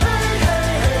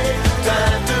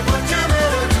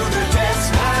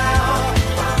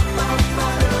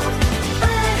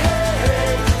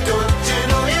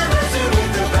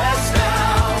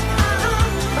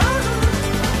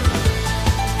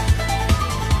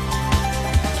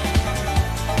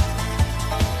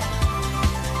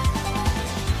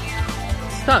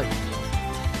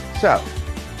So,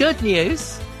 Good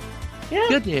news. Yeah.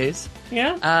 Good news.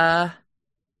 Yeah.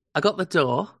 I got the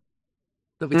door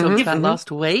that we Mhm, talked about mhm.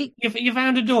 last week. You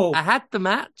found a door. I had the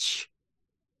match.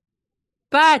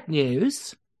 Bad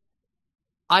news.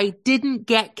 I didn't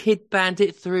get Kid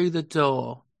Bandit through the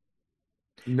door.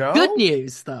 Good No?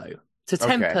 news, though. To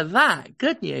temper Okay. that,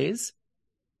 good news.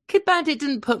 Kid Bandit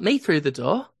didn't put me through the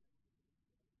door.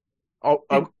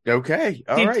 Did, Okay.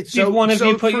 All did right. did So, one of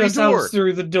you put free yourselves door.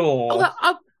 through the door?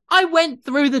 Oh, I went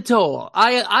through the door.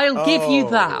 I'll give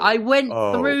you that. I Oh, went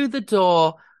oh. through the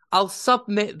door. I'll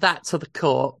submit that to the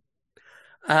court.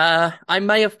 I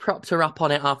may have propped her up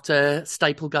on it after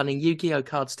staple gunning Yu-Gi-Oh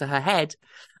cards to her head.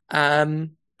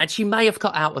 And she may have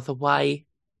got out of the way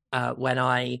when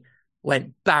I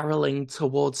went barreling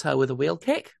towards her with a wheel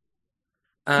kick.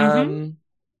 Mm-hmm.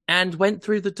 And went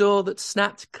through the door that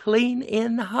snapped clean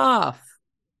in half.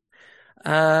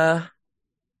 Yeah.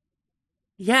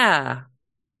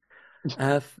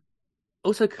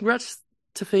 Also, congrats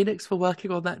to Phoenix for working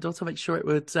on that door to make sure it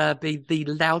would be the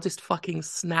loudest fucking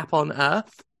snap on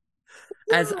earth.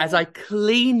 As I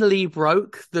cleanly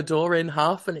broke the door in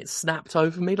half and it snapped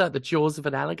over me like the jaws of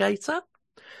an alligator.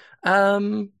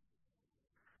 And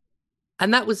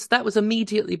that was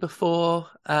immediately before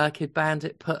Kid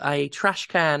Bandit put a trash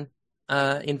can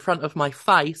in front of my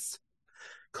face,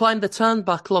 climbed the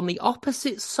turnbuckle on the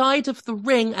opposite side of the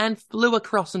ring and flew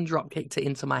across and drop kicked it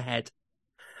into my head.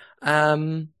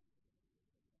 Then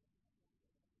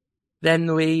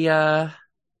we,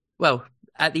 well,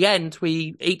 at the end,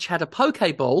 we each had a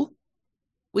Pokeball.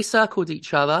 We circled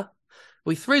each other.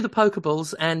 We threw the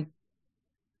Pokeballs, and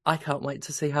I can't wait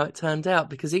to see how it turned out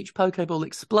because each Pokeball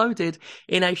exploded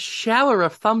in a shower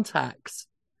of thumbtacks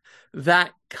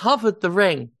that covered the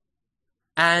ring.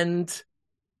 And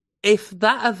if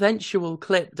that eventual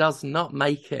clip does not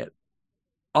make it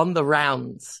on the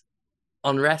rounds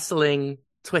on wrestling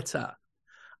Twitter,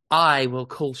 I will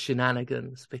call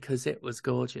shenanigans because it was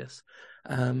gorgeous.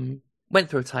 Went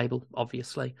through a table,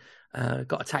 obviously.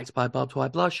 Got attacked by a barbed wire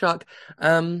blood shark.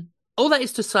 All that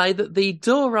is to say that the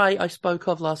door I spoke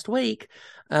of last week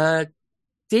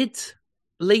did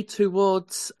lead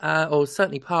towards, or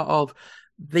certainly part of,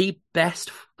 the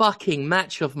best fucking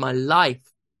match of my life.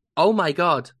 Oh my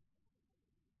God.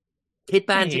 Kid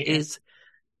Bandit is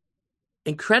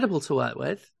incredible to work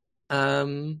with.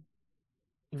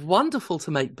 Wonderful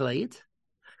to make bleed.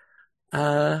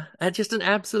 And just an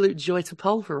absolute joy to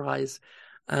pulverize.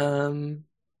 And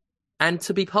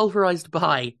to be pulverized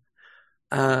by.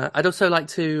 I'd also like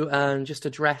to just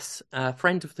address a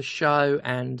friend of the show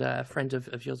and a friend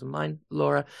of yours and mine,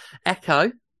 Laura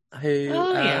Echo,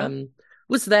 who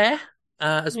was there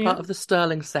as part of the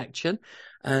Sterling section.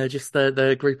 Just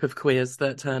the group of queers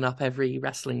that turn up every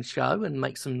wrestling show and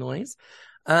make some noise.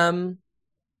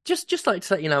 Just like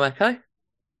to let you know, Echo.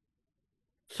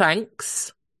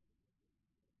 Thanks.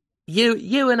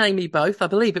 You and Amy both, I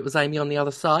believe it was Amy on the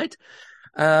other side,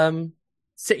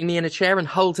 sitting me in a chair and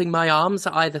holding my arms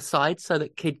at either side so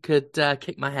that Kid could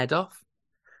kick my head off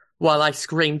while I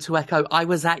screamed to Echo, I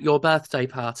was at your birthday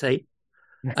party.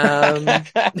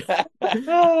 That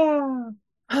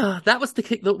was the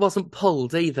kick that wasn't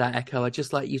pulled either, Echo. I'd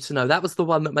just like you to know. That was the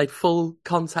one that made full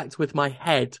contact with my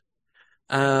head.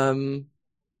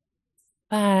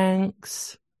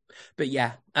 Thanks. But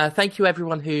yeah, thank you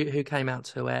everyone who came out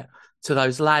to it. To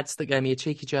those lads that gave me a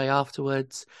cheeky J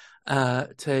afterwards.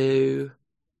 To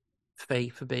Fee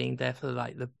for being there for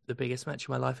like the biggest match of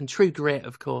my life. And True Grit,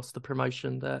 of course, the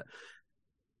promotion that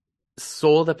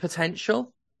saw the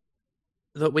potential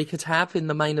that we could have in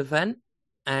the main event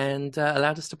and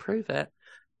allowed us to prove it.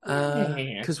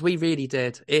 Because we really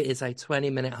did. It is a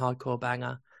 20-minute hardcore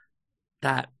banger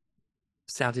that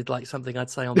sounded like something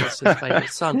I'd say on Mr. Favorite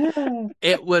Son.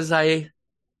 It was a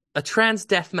trans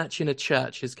death match in a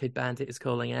church, as Kid Bandit is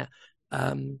calling it.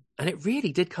 And it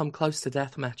really did come close to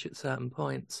deathmatch at certain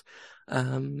points.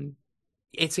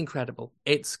 It's incredible.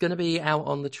 It's going to be out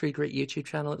on the True Grit YouTube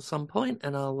channel at some point,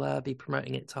 and I'll be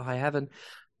promoting it to high heaven.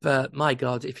 But my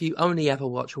God, if you only ever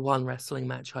watch one wrestling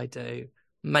match I do,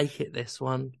 make it this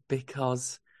one,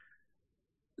 because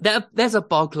there's a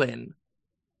boggling.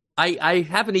 I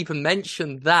haven't even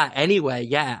mentioned that anywhere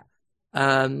yet.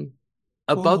 A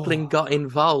boggling got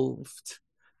involved.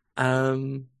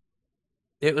 It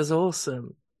was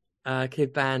awesome.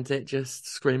 Kid Bandit just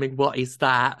screaming, what is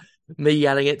that? Me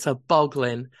yelling it to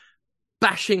Boglin,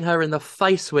 bashing her in the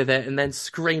face with it and then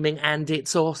screaming, and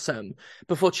it's awesome,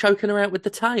 before choking her out with the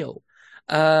tail.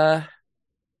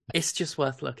 It's just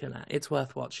worth looking at. It's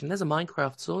worth watching. There's a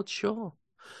Minecraft sword, sure.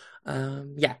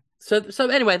 Yeah. So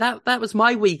anyway, that was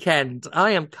my weekend.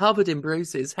 I am covered in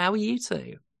bruises. How are you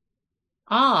two?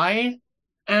 I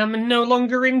am no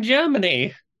longer in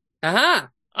Germany. Aha!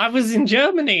 I was in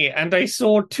Germany and I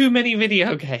saw too many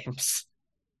video games.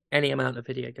 Any amount of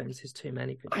video games is too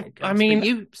many I, video I games, but mean,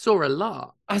 you saw a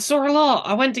lot. I saw a lot.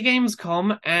 I went to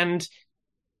Gamescom and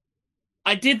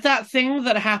I did that thing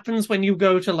that happens when you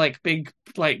go to like big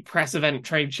like press event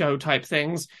trade show type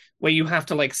things where you have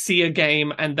to like see a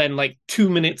game and then like 2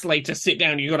 minutes later sit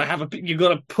down. You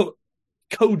gotta put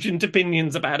cogent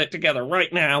opinions about it together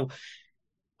right now.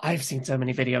 I've seen so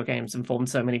many video games and formed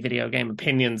so many video game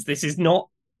opinions. This is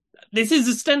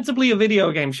ostensibly a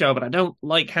video game show, but I don't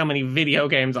like how many video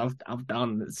games I've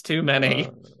done. It's too many.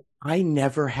 I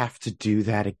never have to do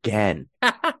that again.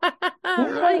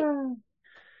 Right?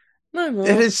 No more.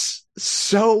 It is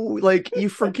so like you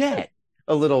forget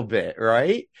a little bit,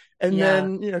 right? And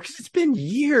then, because it's been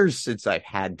years since I've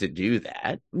had to do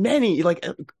that. Many, like,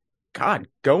 God,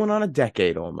 going on a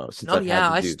decade almost since I've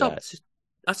had to do that.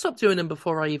 I stopped doing them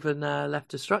before I even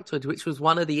left Destructoid, which was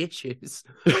one of the issues,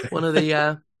 one of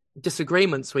the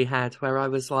disagreements we had, where I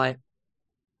was like,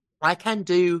 I can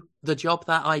do the job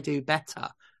that I do better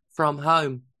from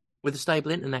home with a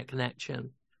stable internet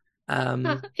connection. And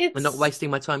not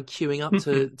wasting my time queuing up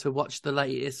to watch the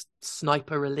latest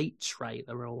Sniper Elite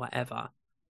trailer or whatever.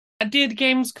 I did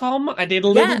Gamescom. I did a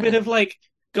little bit of like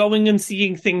going and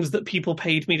seeing things that people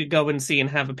paid me to go and see and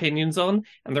have opinions on,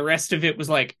 and the rest of it was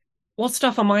like, what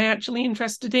stuff am I actually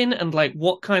interested in, and like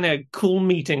what kind of cool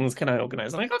meetings can I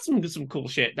organize? And I got some cool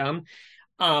shit done.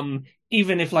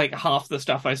 Even if like half the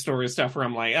stuff I store is stuff where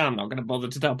I'm like, I'm not going to bother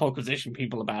to tell Podquisition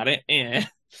people about it. Yeah.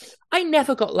 I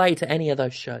never got laid at any of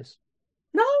those shows.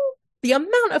 No. The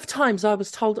amount of times I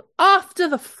was told after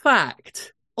the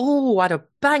fact, oh, I'd have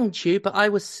banged you, but I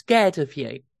was scared of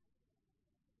you.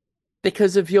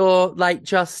 Because of your, like,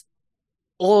 just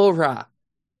aura.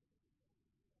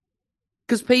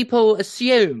 Because people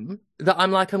assume that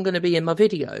I'm going to be in my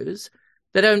videos.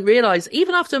 They don't realise,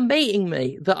 even after meeting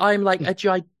me, that I'm like a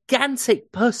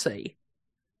gigantic pussy.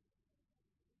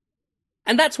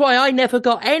 And that's why I never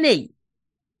got any.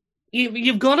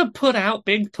 You've got to put out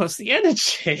big pussy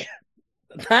energy.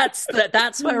 That's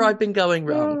where I've been going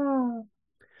wrong.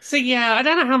 So yeah, I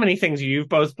don't know how many things you've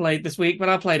both played this week, but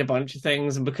I played a bunch of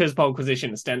things, and because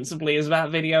Podquisition ostensibly is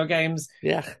about video games,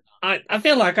 I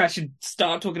feel like I should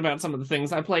start talking about some of the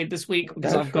things I played this week,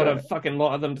 because I've got a fucking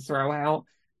lot of them to throw out.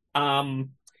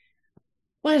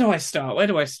 Where do I start?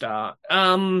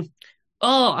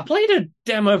 I played a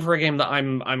demo for a game that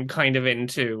I'm kind of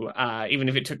into, even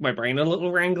if it took my brain a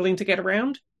little wrangling to get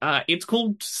around. It's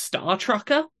called Star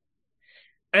Trucker.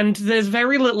 And there's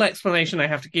very little explanation I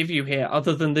have to give you here,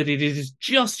 other than that it is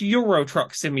just Euro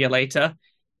Truck Simulator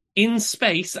in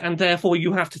space, and therefore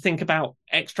you have to think about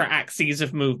extra axes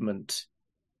of movement.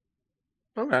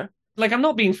 Okay. Like, I'm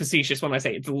not being facetious when I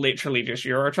say it's literally just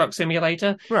Euro Truck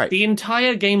Simulator. Right. The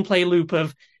entire gameplay loop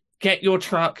of get your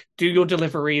truck, do your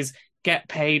deliveries, get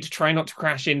paid, try not to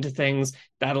crash into things,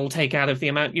 that'll take out of the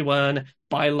amount you earn,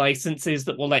 buy licenses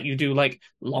that will let you do like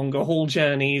longer haul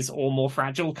journeys or more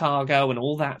fragile cargo and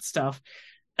all that stuff.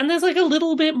 And there's like a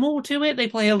little bit more to it. They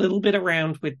play a little bit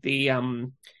around with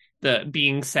the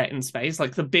being set in space.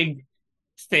 Like the big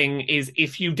thing is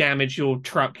if you damage your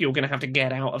truck, you're going to have to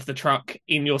get out of the truck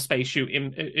in your spacesuit,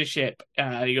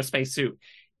 your spacesuit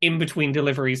in between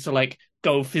deliveries to like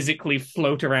go physically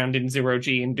float around in zero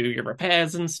G and do your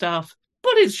repairs and stuff.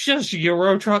 But it's just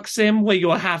Euro Truck Sim where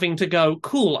you're having to go,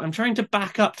 cool, I'm trying to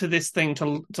back up to this thing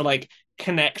to like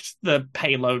connect the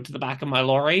payload to the back of my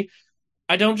lorry.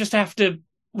 I don't just have to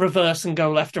reverse and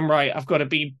go left and right. I've got to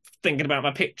be thinking about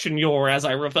my pitch and yaw as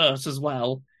I reverse as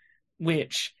well.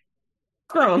 Which,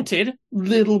 granted,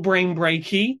 little brain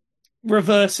breaky.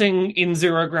 Reversing in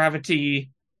zero gravity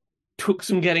took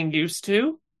some getting used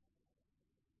to.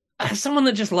 As someone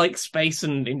that just likes space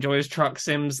and enjoys truck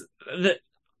sims, that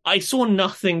I saw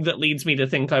nothing that leads me to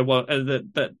think I won't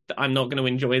that I'm not going to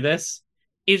enjoy this.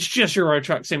 It's just Euro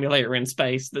Truck Simulator in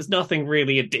space. There's nothing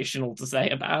really additional to say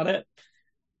about it.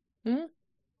 Mm.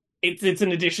 It's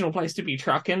an additional place to be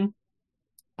trucking.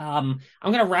 I'm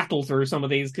going to rattle through some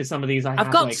of these because some of these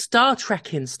I've got like... Star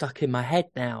Trekkin stuck in my head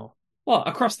now. What,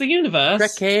 across the universe?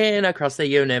 Trekkin across the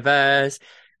universe.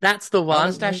 That's the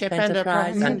one. Starship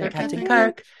Enterprise under Captain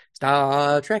Kirk.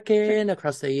 Star Trekkin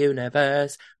across the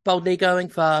universe. Boldly going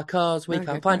far cause we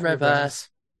can't find reverse.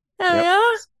 There we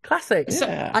are. Classic.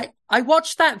 Yeah. I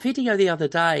watched that video the other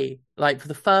day, like for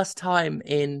the first time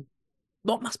in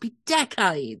what must be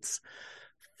decades.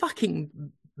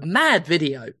 Fucking mad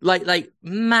video. Like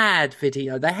mad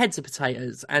video. Their heads are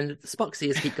potatoes and Spock's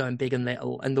ears keep going big and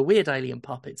little and the weird alien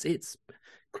puppets. It's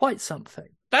quite something.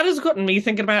 That has gotten me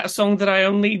thinking about a song that I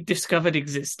only discovered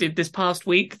existed this past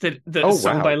week, that Oh, is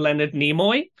sung by wow. Leonard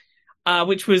Nimoy,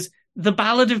 which was The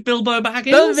Ballad of Bilbo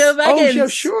Baggins. Bilbo Oh, Baggins. yeah,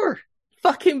 sure.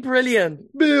 Fucking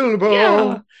brilliant. Bilbo.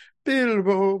 Yeah.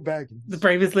 Bilbo Baggins. The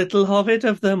bravest little hobbit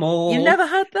of them all. You never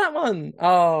heard that one?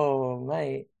 Oh,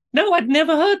 mate. No, I'd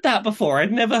never heard that before.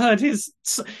 I'd never heard his...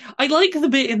 I like the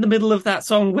bit in the middle of that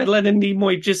song where Leonard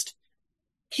Nimoy just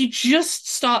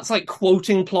starts like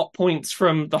quoting plot points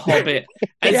from The Hobbit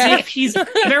as Yeah. if he's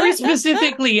very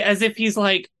specifically as if he's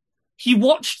like, he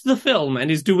watched the film and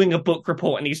is doing a book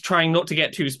report and he's trying not to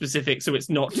get too specific so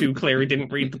it's not too clear he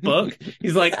didn't read the book.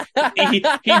 He's like, he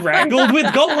wrangled with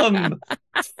Gollum,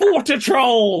 fought a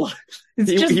troll.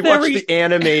 He watched the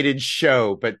animated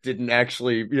show, but didn't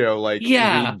actually,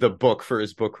 read the book for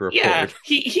his book report. Yeah,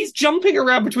 he's jumping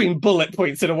around between bullet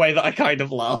points in a way that I kind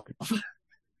of love.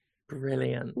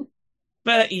 Brilliant.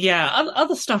 But yeah,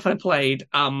 other stuff I played.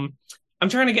 I'm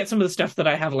trying to get some of the stuff that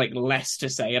I have like less to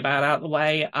say about out the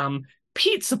way.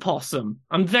 Pizza Possum.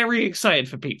 I'm very excited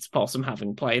for Pizza Possum,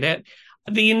 having played it.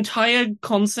 The entire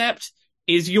concept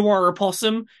is you are a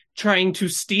possum trying to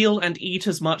steal and eat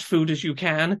as much food as you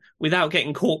can without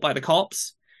getting caught by the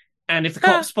cops. And if the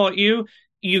cops spot you,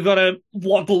 you gotta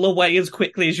waddle away as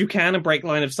quickly as you can and break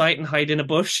line of sight and hide in a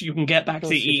bush. You can get back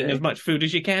to eating as much food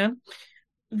as you can.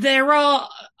 There are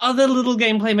other little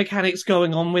gameplay mechanics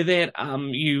going on with it.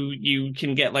 You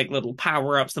can get like little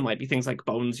power-ups. There might be things like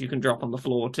bones you can drop on the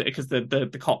floor because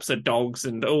the cops are dogs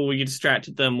and you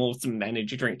distracted them, or some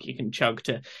energy drink you can chug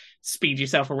to speed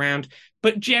yourself around.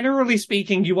 But generally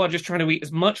speaking, you are just trying to eat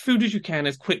as much food as you can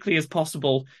as quickly as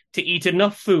possible to eat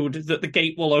enough food that the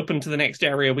gate will open to the next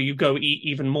area where you go eat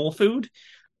even more food.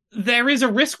 There is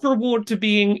a risk reward to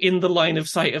being in the line of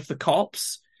sight of the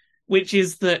cops, which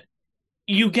is that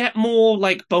you get more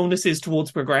like bonuses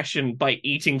towards progression by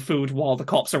eating food while the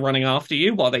cops are running after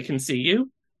you, while they can see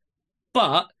you.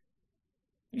 But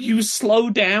you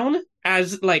slow down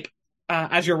as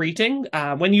you're eating.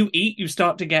 When you eat, you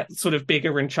start to get sort of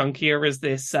bigger and chunkier as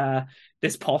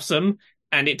this possum,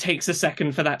 and it takes a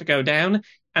second for that to go down.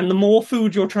 And the more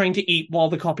food you're trying to eat while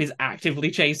the cop is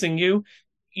actively chasing you,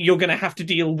 you're gonna have to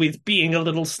deal with being a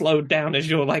little slowed down as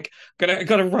you're like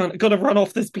gotta run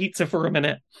off this pizza for a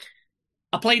minute.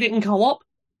 I played it in co-op,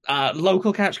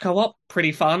 local couch co-op,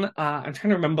 pretty fun. I'm trying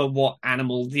to remember what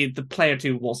animal. The player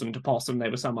 2 wasn't a possum, they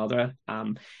were some other.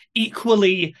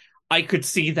 Equally, I could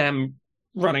see them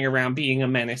running around being a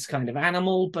menace kind of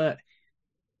animal, but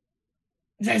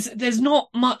there's not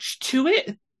much to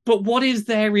it. But what is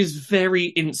there is very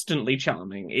instantly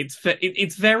charming.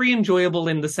 It's very enjoyable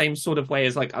in the same sort of way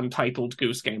as like Untitled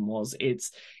Goose Game was.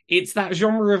 It's that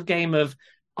genre of game of,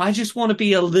 I just want to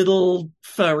be a little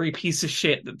furry piece of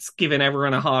shit that's giving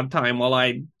everyone a hard time while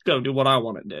I go do what I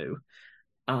want to do.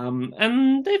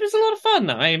 And it was a lot of fun.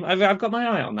 I've got my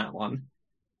eye on that one.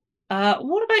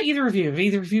 What about either of you? Have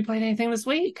either of you played anything this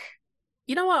week?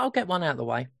 You know what? I'll get one out of the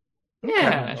way.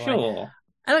 Yeah, sure.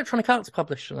 Electronic Arts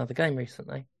published another game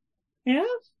recently. Yeah?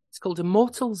 It's called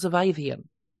Immortals of Avium.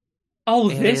 Oh,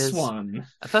 this one.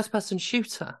 A first-person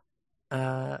shooter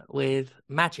with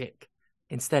magic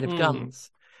instead of guns.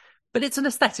 But it's an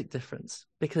aesthetic difference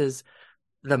because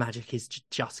the magic is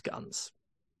just guns.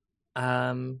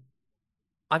 I've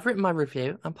written my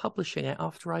review. I'm publishing it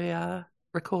after I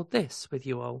record this with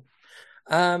you all.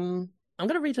 I'm going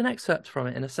to read an excerpt from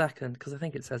it in a second because I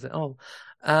think it says it all.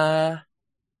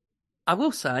 I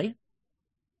will say,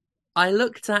 I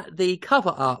looked at the cover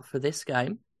art for this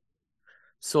game,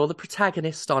 saw the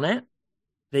protagonist on it,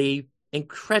 the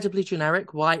incredibly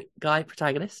generic white guy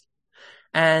protagonist,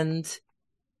 and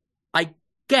I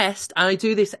guessed, and I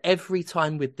do this every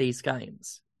time with these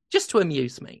games, just to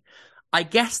amuse me, I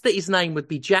guessed that his name would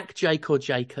be Jack, Jake, or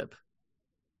Jacob.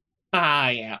 Ah,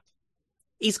 yeah.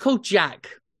 He's called Jack,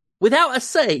 without a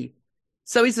C.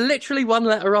 So he's literally one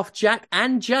letter off Jack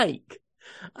and Jake.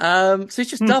 So he's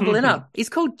just doubling up. He's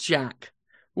called Jack,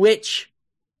 which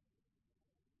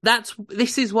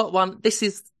this is what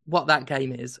that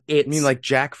game is. It's, You mean like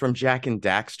Jack from Jack and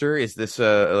Daxter? Is this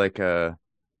like a...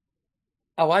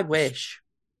 Oh, I wish.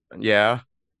 Yeah.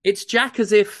 It's Jack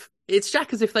as if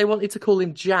they wanted to call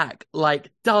him Jack,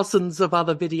 like dozens of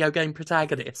other video game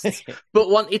protagonists, but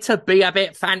wanted to be a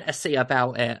bit fantasy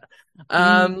about it.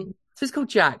 So it's called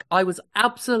Jack. I was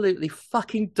absolutely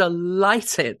fucking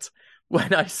delighted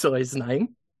when I saw his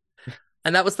name.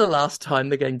 And that was the last time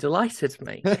the game delighted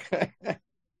me.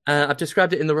 I've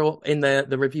described it in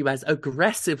the review as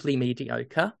aggressively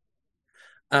mediocre.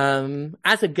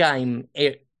 As a game,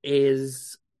 it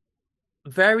is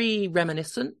very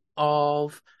reminiscent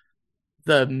of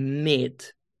the mid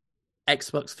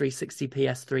Xbox 360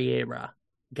 PS3 era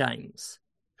games.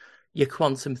 Your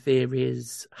quantum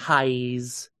theories,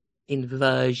 haze,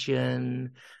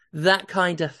 inversion, that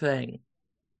kind of thing.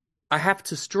 I have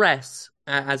to stress,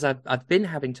 as I've been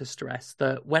having to stress,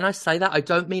 that when I say that, I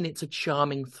don't mean it's a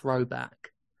charming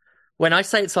throwback. When I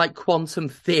say it's like quantum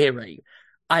theory,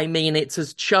 I mean it's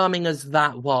as charming as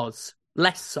that was.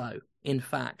 Less so, in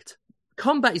fact.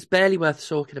 Combat is barely worth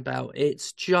talking about.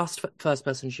 It's just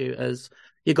first-person shooters.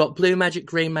 You got blue magic,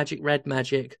 green magic, red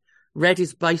magic. Red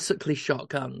is basically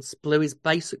shotguns. Blue is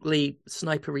basically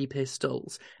snipery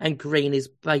pistols. And green is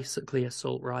basically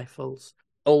assault rifles.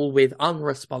 All with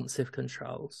unresponsive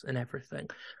controls and everything.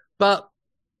 But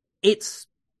it's...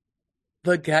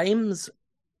 the game's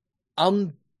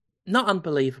not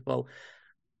unbelievable.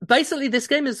 Basically, this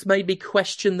game has made me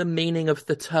question the meaning of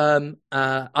the term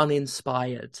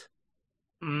uninspired.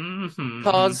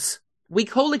 Because we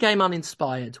call a game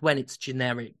uninspired when it's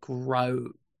generic,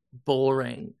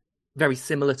 boring, very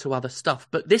similar to other stuff.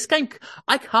 But this game,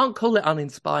 I can't call it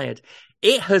uninspired.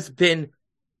 It has been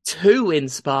too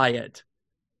inspired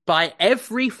by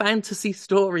every fantasy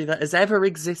story that has ever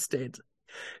existed,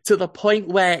 to the point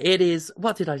where it is...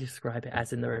 what did I describe it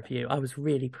as in the review? I was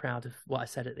really proud of what I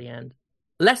said at the end.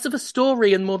 Less of a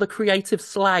story and more the creative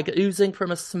slag oozing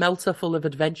from a smelter full of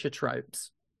adventure tropes.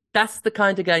 That's the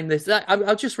kind of game this...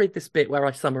 I'll just read this bit where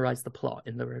I summarise the plot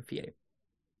in the review.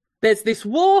 There's this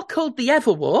war called the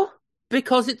Everwar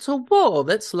because it's a war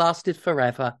that's lasted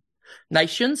forever.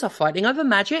 Nations are fighting over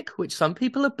magic, which some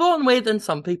people are born with and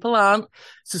some people aren't.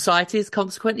 Society is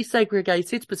consequently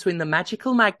segregated between the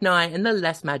magical magni and the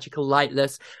less magical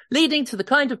lightless, leading to the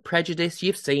kind of prejudice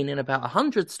you've seen in about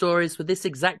 100 stories with this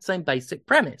exact same basic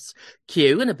premise.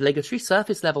 Cue an obligatory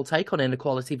surface-level take on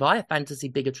inequality via fantasy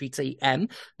bigotry TM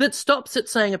that stops at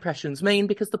saying oppression's mean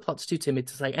because the plot's too timid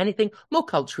to say anything more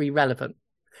culturally relevant.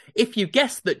 If you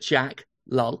guess that Jack...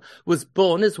 lol, was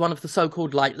born as one of the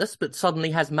so-called lightless, but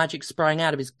suddenly has magic spraying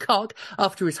out of his cock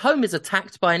after his home is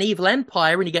attacked by an evil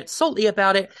empire and he gets salty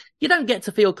about it, you don't get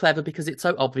to feel clever because it's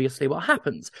so obviously what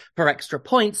happens. For extra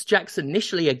points, Jack's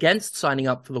initially against signing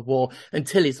up for the war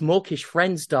until his mawkish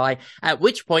friends die, at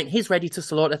which point he's ready to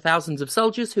slaughter thousands of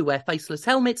soldiers who wear faceless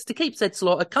helmets to keep said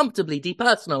slaughter comfortably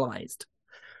depersonalized.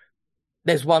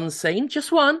 There's one scene,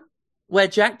 just one, where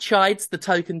Jack chides the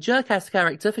token jerk-ass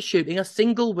character for shooting a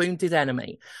single wounded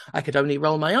enemy. I could only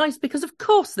roll my eyes because, of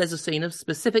course, there's a scene of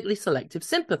specifically selective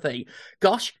sympathy.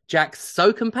 Gosh, Jack's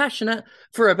so compassionate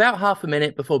for about half a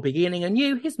minute before beginning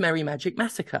anew his merry magic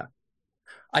massacre.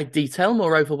 I detail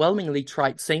more overwhelmingly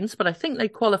trite scenes, but I think they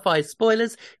qualify as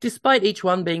spoilers. Despite each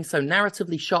one being so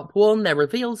narratively shop-worn, their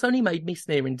reveals only made me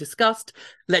sneer in disgust.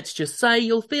 Let's just say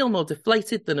you'll feel more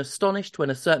deflated than astonished when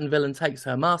a certain villain takes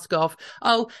her mask off.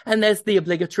 Oh, and there's the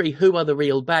obligatory who are the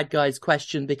real bad guys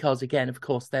question, because again, of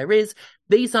course there is.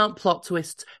 These aren't plot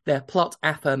twists, they're plot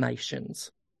affirmations.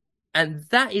 And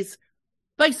that is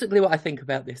basically what I think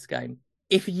about this game.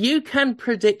 If you can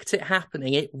predict it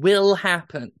happening, it will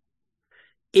happen.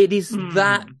 It is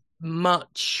that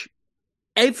much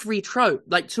every trope,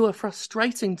 like to a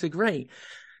frustrating degree.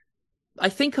 I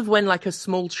think of when like a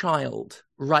small child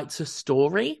writes a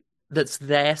story that's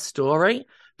their story,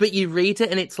 but you read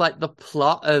it and it's like the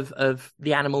plot of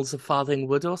The Animals of Farthing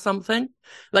Wood or something.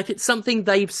 Like it's something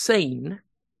they've seen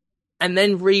and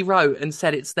then rewrote and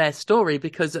said it's their story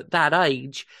because at that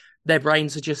age, their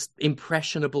brains are just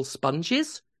impressionable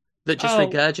sponges that just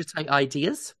regurgitate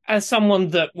ideas. As someone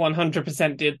that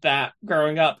 100% did that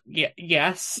growing up,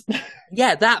 yes.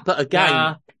 Yeah, that, but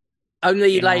again,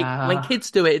 only like when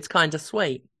kids do it, it's kind of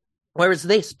sweet. Whereas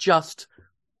this just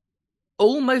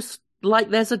almost like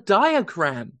there's a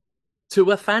diagram to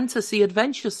a fantasy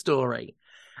adventure story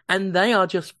and they are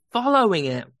just following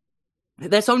it.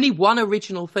 There's only one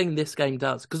original thing this game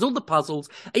does because all the puzzles,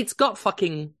 it's got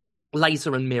fucking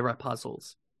laser and mirror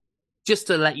puzzles. Just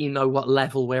to let you know what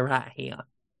level we're at here.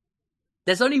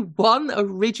 There's only one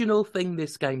original thing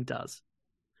this game does.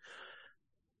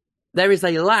 There is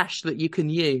a lash that you can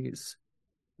use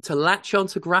to latch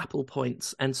onto grapple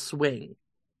points and swing.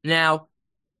 Now,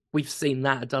 we've seen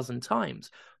that a dozen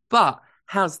times. But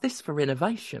how's this for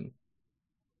innovation?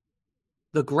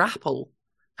 The grapple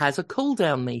has a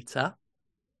cooldown meter,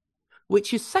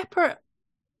 which is separate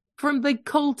from the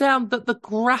cooldown that the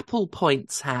grapple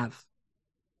points have.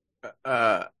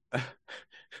 The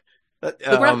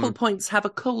grapple points have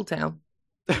a cooldown.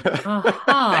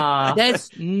 There's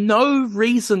no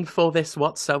reason for this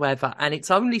whatsoever, and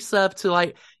it's only served to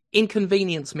like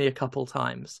inconvenience me a couple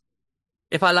times.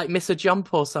 If I like miss a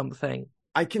jump or something.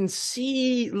 I can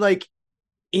see like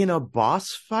in a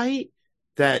boss fight,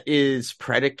 that is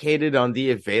predicated on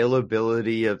the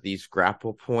availability of these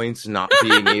grapple points not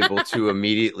being able to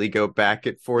immediately go back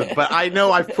and forth. But I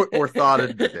know I've put more thought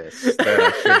into this than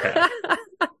I should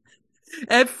have.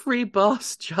 Every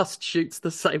boss just shoots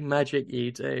the same magic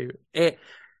you do.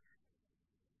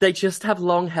 They just have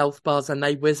long health bars and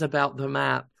they whiz about the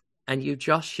map, and you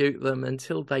just shoot them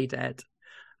until they dead.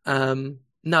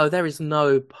 No, there is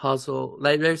no puzzle.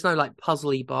 There's no like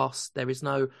puzzly boss. There is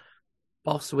no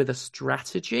boss with a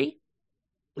strategy.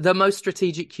 The most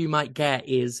strategic you might get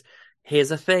is,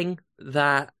 here's a thing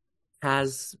that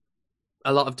has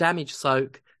a lot of damage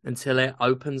soak until it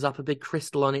opens up a big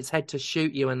crystal on its head to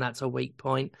shoot you, and that's a weak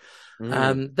point.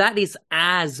 That is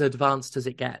as advanced as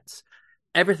it gets.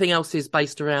 Everything else is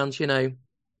based around,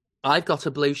 I've got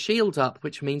a blue shield up,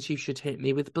 which means you should hit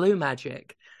me with blue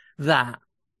magic. That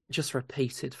just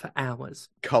repeated for hours.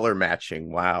 Color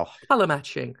matching, wow. Color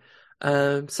matching.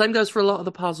 Same goes for a lot of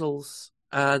the puzzles.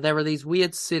 There are these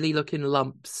weird, silly looking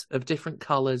lumps of different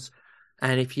colors,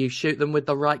 and if you shoot them with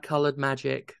the right colored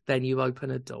magic, then you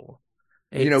open a door.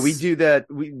 We do that.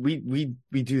 We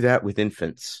do that with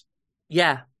infants.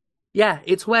 Yeah,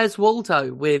 it's Where's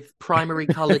Waldo with primary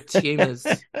colored tumors.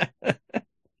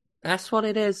 That's what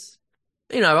it is.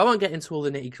 I won't get into all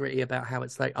the nitty gritty about how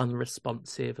it's like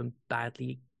unresponsive and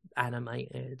badly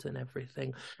animated and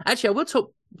everything. Actually, I will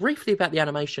talk briefly about the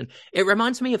animation. It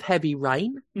reminds me of Heavy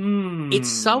Rain. It's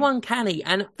so uncanny,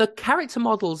 and the character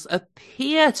models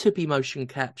appear to be motion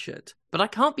captured, but I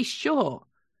can't be sure.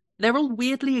 They're all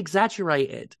weirdly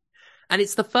exaggerated. And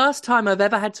it's the first time I've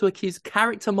ever had to accuse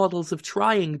character models of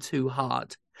trying too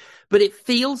hard. But it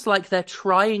feels like they're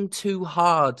trying too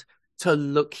hard to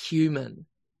look human.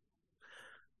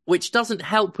 Which doesn't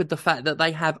help with the fact that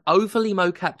they have overly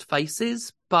mocapped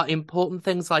faces, but important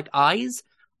things like eyes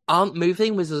aren't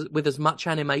moving with as much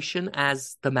animation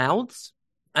as the mouths.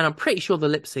 And I'm pretty sure the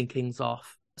lip syncing's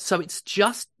off. So it's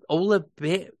just all a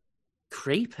bit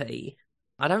creepy.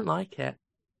 I don't like it.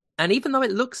 And even though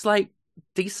it looks like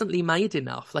decently made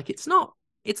enough, like it's like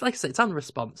I said, it's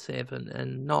unresponsive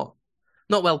and not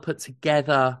well put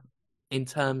together in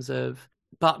terms of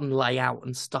button layout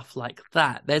and stuff like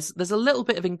that. There's a little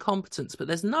bit of incompetence, but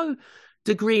there's no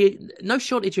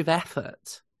shortage of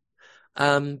effort.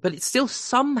 But it still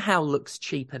somehow looks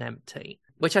cheap and empty,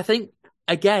 which I think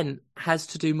again has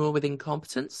to do more with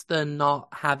incompetence than not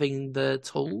having the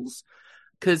tools.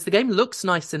 Because the game looks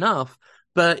nice enough,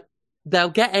 but they'll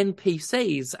get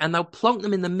NPCs and they'll plonk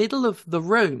them in the middle of the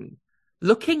room,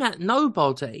 looking at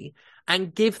nobody,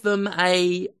 and give them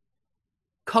a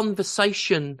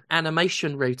conversation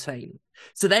animation routine.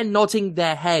 So they're nodding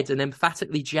their head and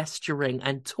emphatically gesturing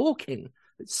and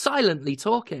silently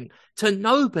talking to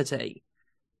nobody.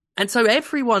 And so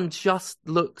everyone just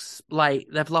looks like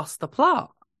they've lost the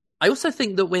plot. I also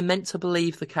think that we're meant to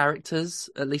believe the characters,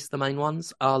 at least the main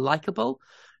ones, are likable.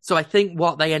 So I think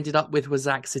what they ended up with was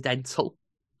accidental.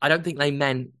 I don't think they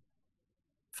meant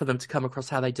for them to come across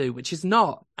how they do, which is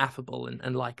not affable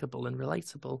and likable and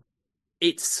relatable.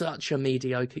 It's such a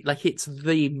mediocre, like it's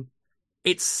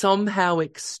somehow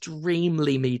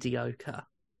extremely mediocre.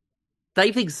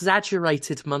 They've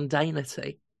exaggerated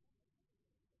mundanity.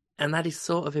 And that is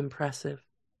sort of impressive.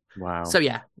 Wow. So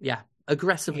yeah,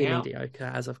 aggressively mediocre,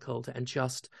 as I've called it. And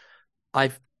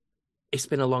it's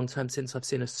been a long time since I've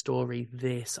seen a story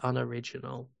this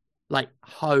unoriginal. Like,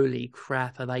 holy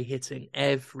crap, are they hitting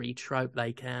every trope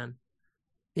they can?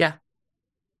 Yeah.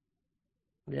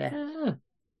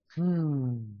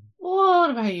 What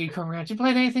about you, Conrad? You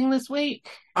played anything this week?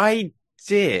 I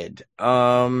did.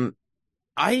 I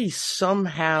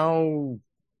somehow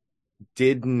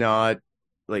did not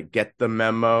get the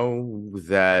memo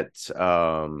that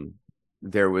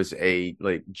there was a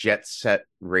Jet Set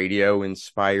Radio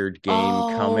inspired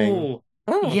game coming.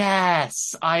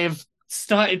 Yes, I've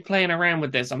started playing around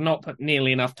with this. I've not put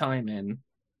nearly enough time in.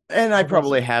 And I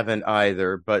probably haven't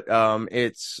either, but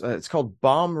it's called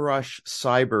Bomb Rush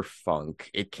Cyberfunk.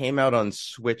 It came out on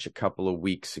Switch a couple of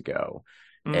weeks ago,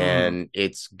 and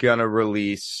it's gonna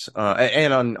release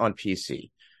and on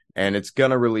PC, and it's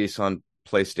gonna release on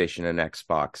PlayStation and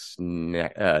Xbox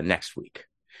next week,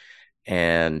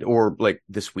 or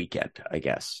this weekend, I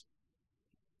guess.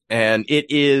 And it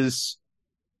is,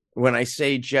 when I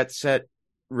say Jet Set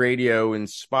Radio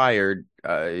inspired,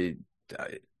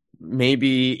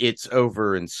 maybe it's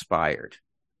over inspired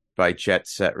by Jet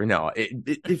Set. No,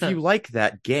 if you like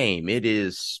that game,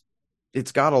 it's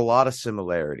got a lot of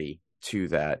similarity to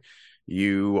that.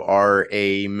 You are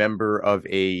a member of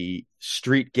a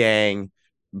street gang,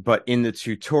 but in the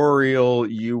tutorial,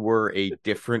 you were a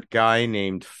different guy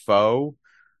named Foe,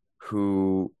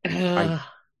 who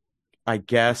I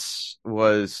guess,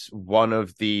 was one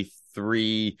of the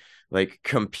three like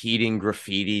competing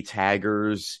graffiti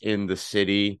taggers in the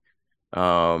city.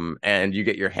 And you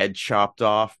get your head chopped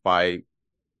off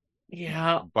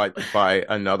Yeah. by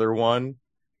another one,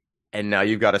 and now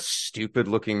you've got a stupid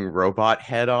looking robot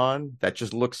head on that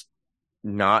just looks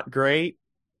not great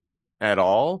at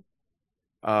all.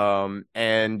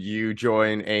 And you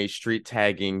join a street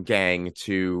tagging gang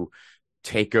to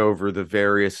take over the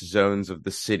various zones of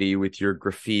the city with your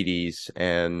graffitis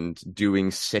and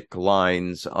doing sick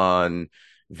lines on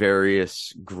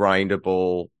various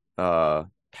grindable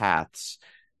paths.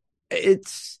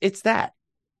 It's that.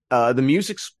 The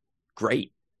music's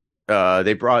great.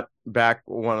 They brought back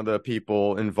one of the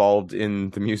people involved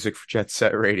in the music for Jet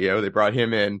Set Radio. They brought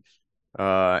him in,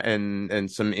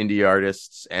 and some indie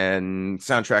artists, and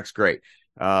soundtrack's great.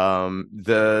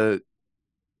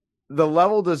 The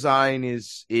level design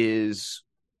is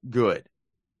good.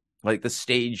 Like the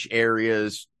stage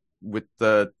areas with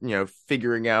the,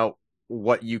 figuring out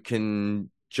what you can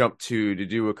jump to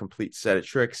do a complete set of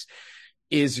tricks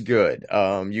is good.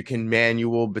 You can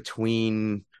manual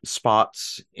between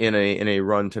spots in a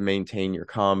run to maintain your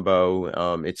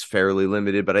combo. It's fairly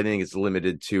limited, but I think it's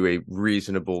limited to a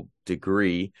reasonable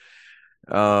degree.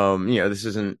 This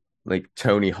isn't like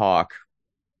Tony Hawk,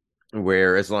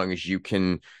 where as long as you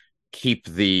can keep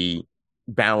the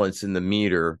balance in the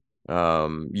meter,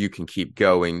 you can keep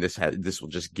going. This will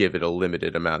just give it a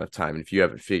limited amount of time. And if you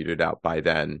haven't figured it out by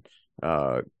then,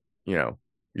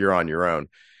 you're on your own.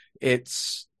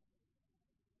 It's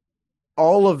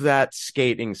all of that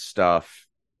skating stuff.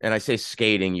 And I say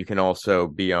skating, you can also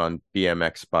be on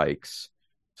BMX bikes.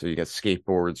 So you got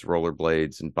skateboards,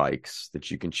 rollerblades, and bikes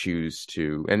that you can choose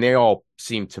to, and they all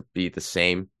seem to be the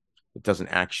same. It doesn't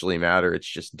actually matter. It's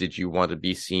just, did you want to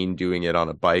be seen doing it on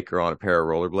a bike or on a pair of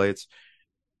rollerblades?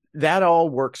 That all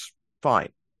works fine.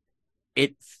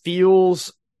 It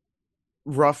feels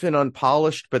rough and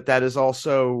unpolished, but that is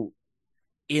also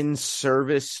in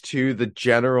service to the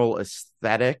general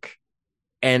aesthetic,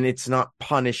 and it's not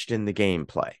punished in the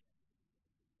gameplay.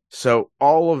 So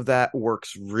all of that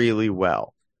works really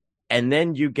well. And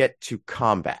then you get to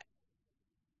combat,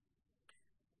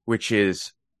 which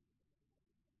is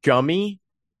gummy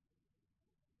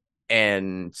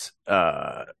and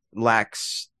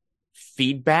lacks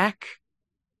feedback.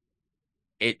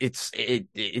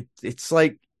 It's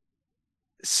like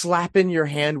slapping your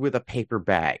hand with a paper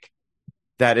bag.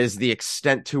 That is the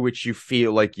extent to which you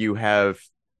feel like you have,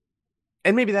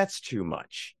 and maybe that's too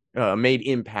much, made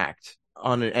impact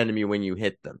on an enemy when you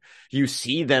hit them. You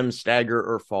see them stagger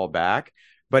or fall back,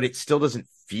 but it still doesn't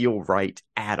feel right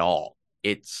at all.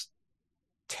 It's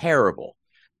terrible.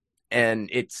 And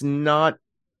it's not,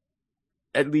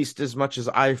 at least as much as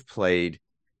I've played,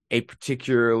 a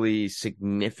particularly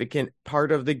significant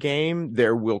part of the game.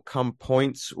 There will come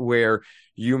points where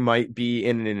you might be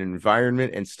in an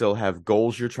environment and still have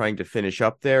goals you're trying to finish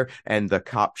up there, and the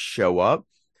cops show up.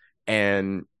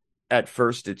 And at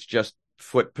first it's just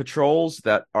foot patrols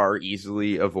that are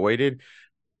easily avoided.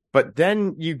 But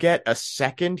then you get a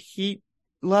second heat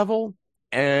level,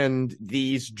 and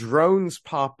these drones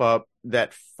pop up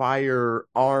that fire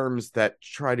arms that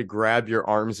try to grab your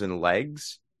arms and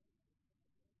legs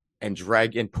and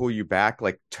drag and pull you back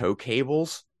like tow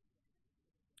cables,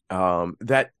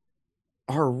 that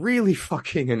are really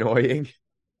fucking annoying.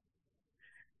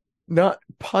 Not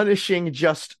punishing,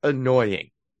 just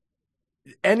annoying.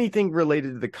 Anything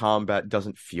related to the combat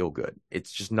doesn't feel good.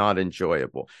 It's just not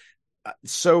enjoyable.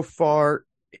 So far,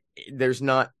 there's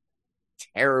not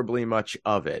terribly much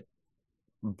of it,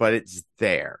 but it's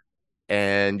there.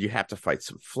 And you have to fight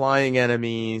some flying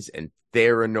enemies, and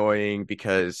they're annoying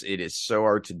because it is so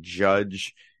hard to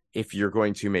judge if you're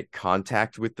going to make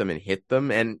contact with them and hit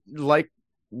them. And like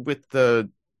with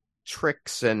the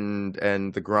tricks and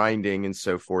the grinding and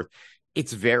so forth,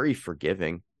 it's very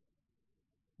forgiving,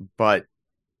 but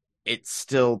it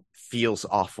still feels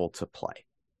awful to play.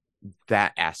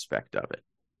 That aspect of it.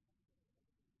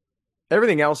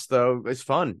 Everything else, though, is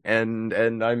fun, and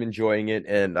I'm enjoying it,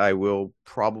 and I will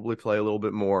probably play a little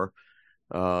bit more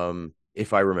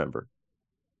if I remember.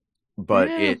 But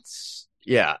it's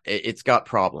got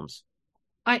problems.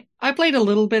 I played a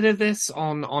little bit of this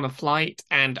on a flight,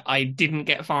 and I didn't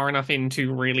get far enough in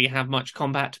to really have much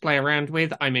combat to play around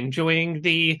with. I'm enjoying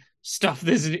the stuff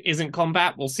that isn't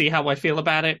combat. We'll see how I feel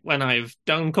about it when I've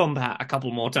done combat a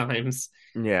couple more times.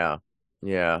 Yeah.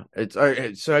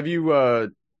 It's so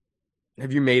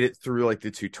have you made it through like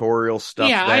the tutorial stuff?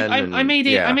 Yeah, then? I made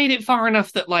it. Yeah. I made it far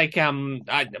enough that like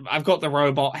I've got the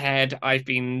robot head. I've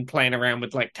been playing around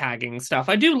with like tagging stuff.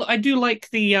 I do like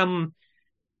the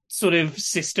sort of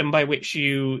system by which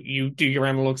you do your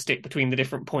analog stick between the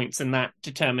different points, and that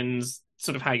determines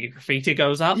sort of how your graffiti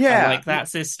goes up. I like that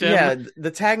system. Yeah,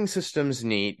 the tagging system's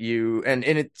neat.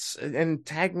 And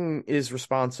tagging is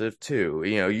responsive too.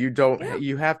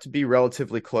 You have to be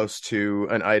relatively close to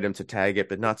an item to tag it,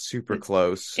 but not super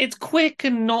close. It's quick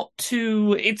and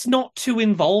it's not too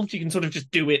involved. You can sort of just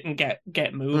do it and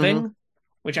get moving,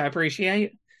 which I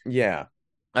appreciate. Yeah.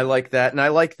 I like that. And I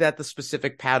like that the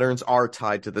specific patterns are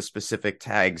tied to the specific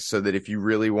tags, so that if you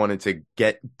really wanted to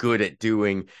get good at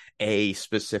doing a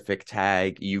specific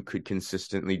tag, you could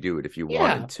consistently do it if you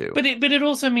wanted to. But it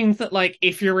also means that, like,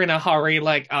 if you're in a hurry,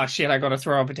 like, oh shit, I gotta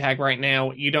throw up a tag right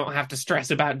now, you don't have to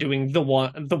stress about doing the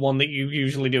one that you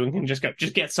usually do, and can just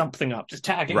get something up, just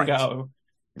tag and go.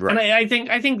 Right.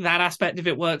 And I think that aspect of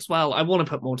it works well. I want to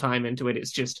put more time into it.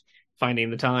 It's just finding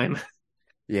the time.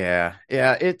 Yeah,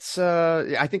 it's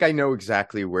I think I know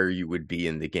exactly where you would be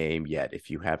in the game yet if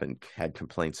you haven't had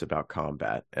complaints about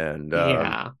combat. And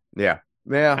yeah.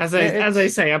 As I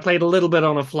say, I played a little bit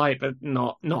on a flight, but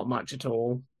not much at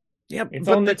all. Yeah,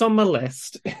 it's on my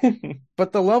list.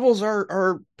 But the levels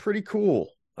are pretty cool.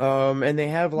 And they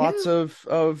have lots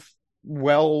of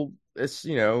well,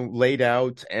 laid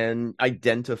out and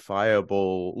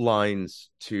identifiable lines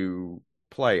to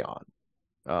play on.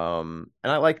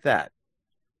 And I like that.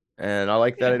 And I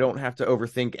like that I don't have to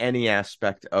overthink any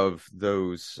aspect of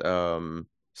those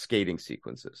skating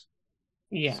sequences.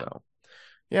 Yeah. So,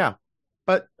 yeah.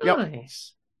 But,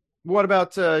 nice. What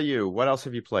about you? What else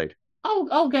have you played?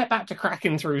 I'll get back to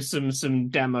cracking through some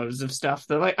demos of stuff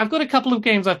that I've got a couple of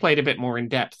games I've played a bit more in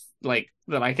depth, like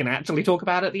that I can actually talk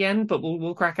about at the end, but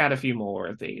we'll crack out a few more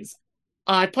of these.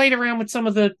 I played around with some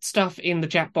of the stuff in the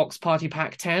Jackbox Party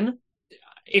Pack 10.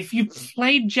 If you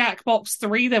played Jackbox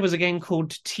 3, there was a game called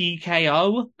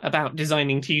TKO about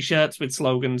designing t-shirts with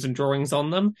slogans and drawings on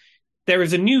them. There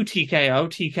is a new TKO,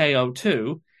 TKO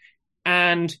 2,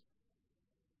 and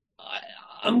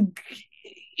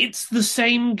it's the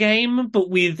same game, but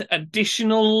with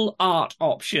additional art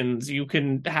options. You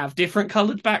can have different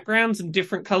colored backgrounds and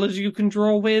different colors you can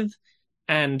draw with,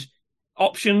 and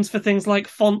options for things like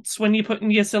fonts when you're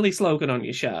putting your silly slogan on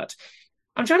your shirt.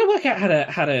 I'm trying to work out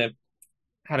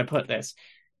how to put this.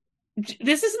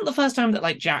 This isn't the first time that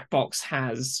Jackbox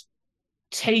has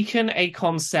taken a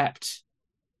concept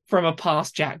from a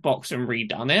past Jackbox and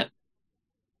redone it.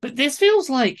 But this feels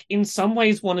like, in some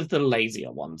ways, one of the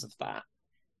lazier ones of that.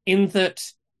 In that,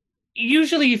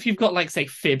 usually if you've got, say,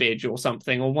 Fibbage or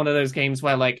something, or one of those games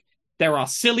where, there are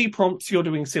silly prompts you're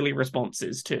doing silly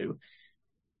responses to,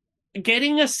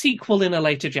 getting a sequel in a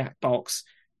later Jackbox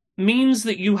means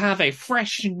that you have a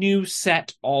fresh new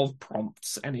set of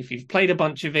prompts. And if you've played a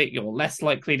bunch of it, you're less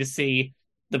likely to see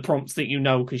the prompts that you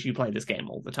know because you play this game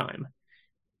all the time.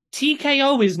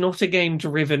 TKO is not a game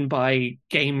driven by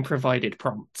game-provided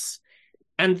prompts.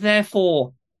 And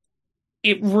therefore,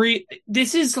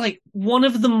 this is one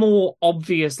of the more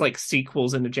obvious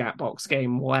sequels in a Jackbox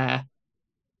game where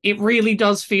it really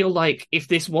does feel like if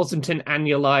this wasn't an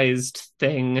annualized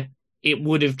thing, it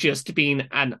would have just been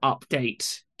an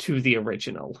update to the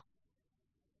original.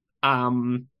 I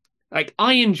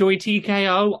enjoy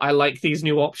TKO. I like these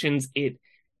new options.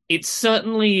 It's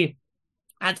certainly,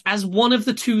 as one of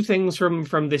the two things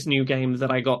from this new game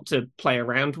that I got to play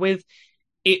around with,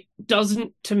 it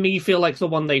doesn't, to me, feel like the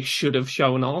one they should have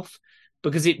shown off,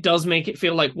 because it does make it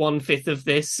feel like 1/5 of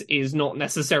this is not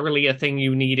necessarily a thing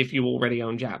you need if you already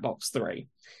own Jackbox 3.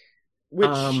 Which,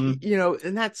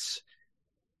 and that's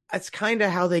kind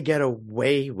of how they get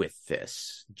away with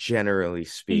this, generally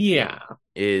speaking. Yeah.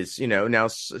 Is, now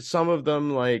some of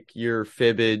them, like your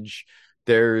Fibbage,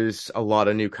 there's a lot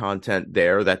of new content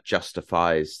there that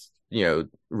justifies,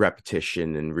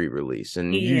 repetition and re-release.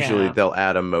 And usually they'll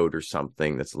add a mode or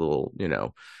something that's a little,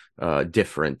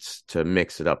 different to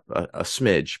mix it up a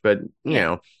smidge. But,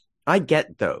 I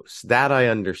get those. That I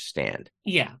understand.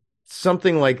 Yeah.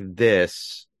 Something like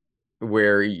this,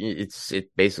 where it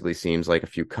basically seems like a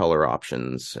few color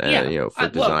options, for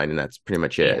design, and that's pretty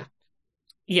much it.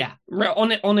 Yeah,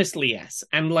 honestly, yes.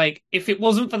 And if it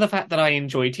wasn't for the fact that I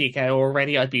enjoy TKO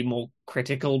already, I'd be more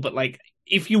critical. But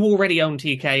if you already own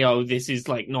TKO, this is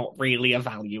not really a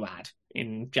value add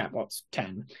in Jackbox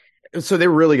 10. So they're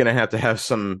really going to have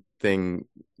something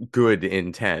good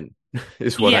in 10.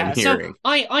 Is what I'm hearing. So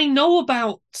I know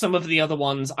about some of the other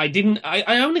ones. I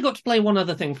only got to play one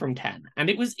other thing from 10, and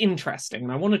it was interesting,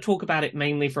 and I want to talk about it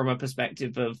mainly from a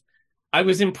perspective of I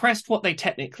was impressed what they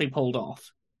technically pulled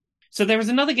off. So there is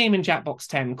another game in Jackbox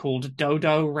 10 called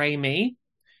Dodo Re Mi,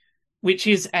 which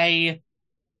is a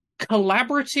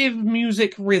collaborative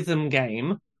music rhythm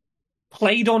game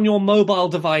played on your mobile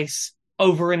device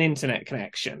over an internet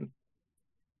connection.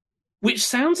 Which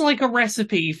sounds like a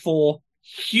recipe for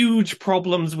huge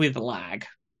problems with lag.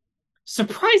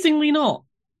 Surprisingly not.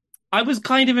 I was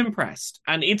kind of impressed.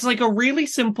 And it's like a really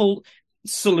simple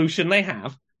solution they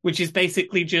have, which is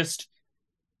basically just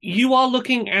you are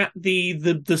looking at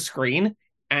the screen,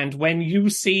 and when you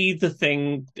see the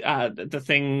thing,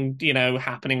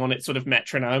 happening on its sort of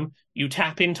metronome, you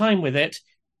tap in time with it,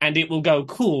 and it will go,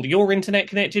 cool, your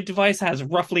internet-connected device has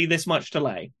roughly this much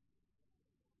delay.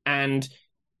 And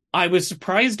I was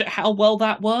surprised at how well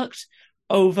that worked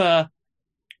over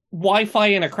Wi-Fi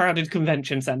in a crowded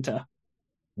convention center.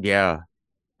 Yeah.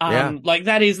 Like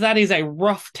that is a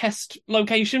rough test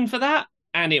location for that,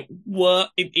 and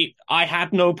I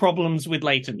had no problems with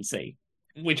latency,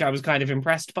 which I was kind of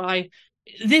impressed by.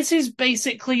 This is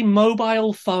basically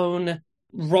mobile phone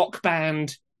Rock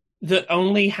Band that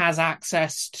only has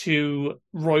access to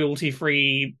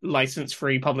royalty-free,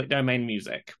 license-free public domain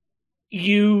music.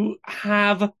 You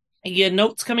have your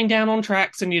notes coming down on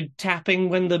tracks, and you're tapping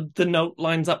when the note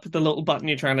lines up with the little button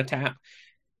you're trying to tap.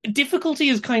 Difficulty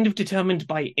is kind of determined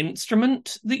by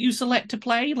instrument that you select to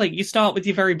play. Like, you start with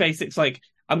your very basics, like,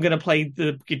 I'm going to play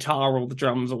the guitar or the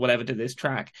drums or whatever to this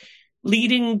track,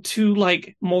 leading to,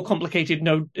 like, more complicated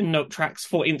note tracks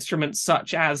for instruments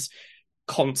such as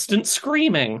constant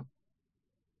screaming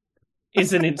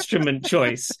is an instrument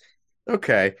choice.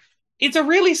 Okay. It's a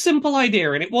really simple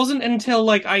idea, and it wasn't until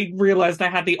like I realized I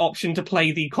had the option to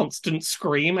play the constant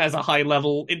scream as a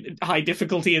high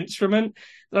difficulty instrument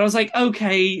that I was like,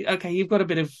 okay, you've got a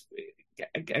bit of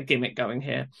a gimmick going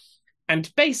here.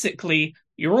 And basically,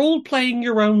 you're all playing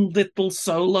your own little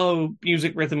solo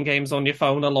music rhythm games on your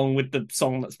phone along with the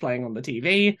song that's playing on the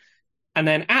TV. And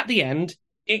then at the end,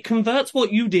 it converts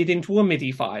what you did into a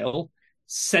MIDI file,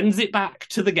 sends it back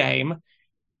to the game,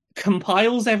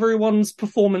 compiles everyone's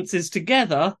performances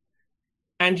together,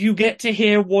 and you get to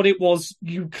hear what it was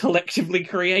you collectively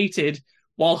created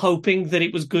while hoping that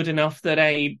it was good enough that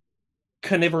a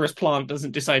carnivorous plant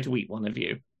doesn't decide to eat one of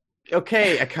you.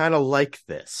 Okay, I kind of like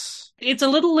this. It's a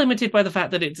little limited by the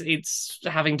fact that it's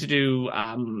having to do,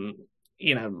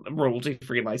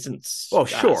 royalty-free license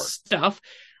stuff.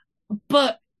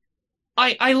 But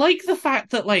I like the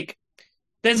fact that, like,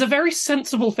 there's a very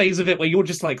sensible phase of it where you're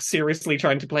just, like, seriously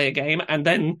trying to play a game, and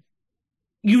then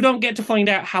you don't get to find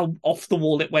out how off the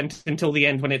wall it went until the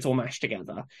end when it's all mashed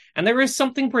together. And there is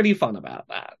something pretty fun about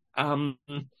that.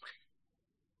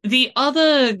 The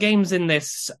other games in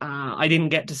this, I didn't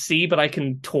get to see, but I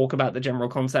can talk about the general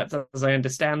concepts as I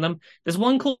understand them. There's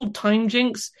one called Time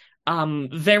Jinx.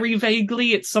 Very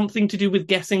vaguely, it's something to do with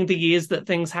guessing the years that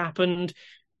things happened.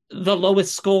 The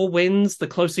lowest score wins. The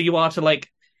closer you are to,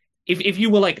 like, if you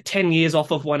were, like, 10 years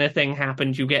off of when a thing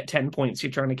happened, you get 10 points.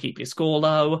 You're trying to keep your score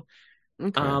low.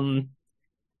 Okay.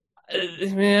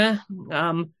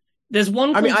 There's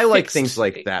one. I mean, I like things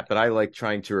like that, but I like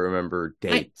trying to remember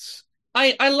dates.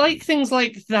 I like things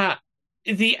like that.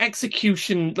 The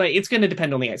execution, like, it's going to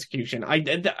depend on the execution. I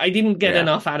didn't get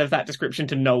enough out of that description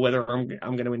to know whether I'm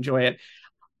going to enjoy it.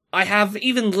 I have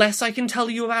even less I can tell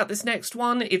you about this next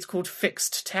one. It's called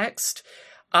Fixed Text.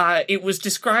 It was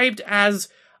described as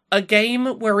a game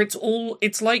where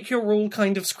it's like you're all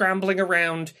kind of scrambling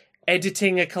around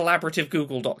editing a collaborative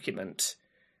Google document.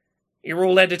 You're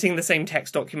all editing the same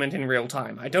text document in real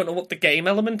time. I don't know what the game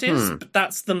element is, but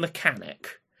that's the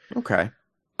mechanic. Okay.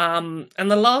 And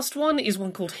the last one is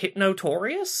one called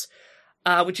Hypnotorious,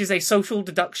 which is a social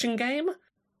deduction game.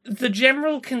 The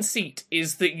general conceit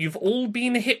is that you've all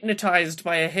been hypnotized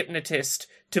by a hypnotist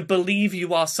to believe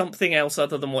you are something else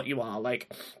other than what you are.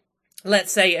 Like,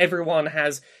 let's say everyone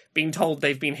has been told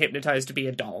they've been hypnotized to be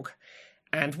a dog,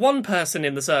 and one person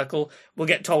in the circle will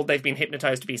get told they've been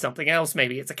hypnotized to be something else,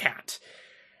 maybe it's a cat.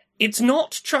 It's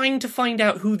not trying to find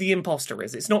out who the imposter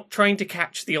is, it's not trying to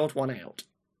catch the odd one out.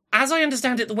 As I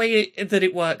understand it, the way that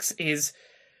it works is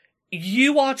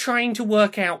you are trying to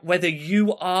work out whether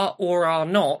you are or are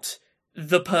not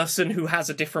the person who has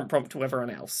a different prompt to everyone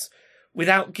else,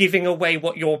 without giving away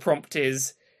what your prompt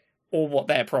is or what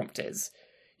their prompt is.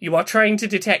 You are trying to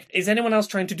detect, is anyone else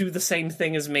trying to do the same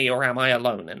thing as me, or am I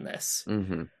alone in this?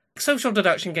 Mm-hmm. Social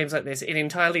deduction games like this, it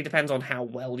entirely depends on how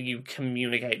well you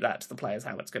communicate that to the players,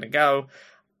 how it's going to go.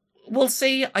 We'll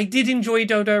see. I did enjoy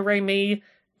Dodo Re Mi.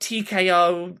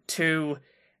 TKO to,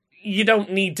 you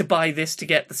don't need to buy this to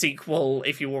get the sequel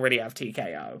if you already have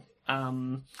TKO.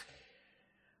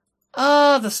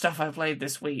 The stuff I played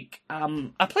this week.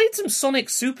 I played some Sonic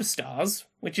Superstars,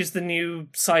 which is the new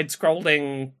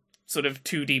side-scrolling sort of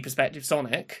 2D perspective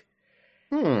Sonic.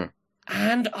 And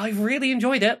I really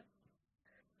enjoyed it.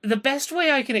 The best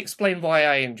way I can explain why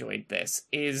I enjoyed this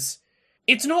is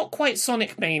It's not quite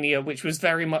Sonic Mania, which was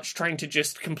very much trying to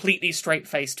just completely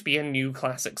straight-faced be a new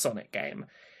classic Sonic game.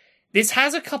 This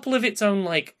has a couple of its own,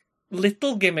 like,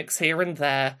 little gimmicks here and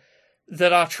there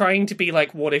that are trying to be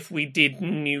like, what if we did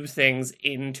new things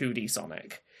in 2D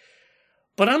Sonic?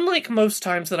 But unlike most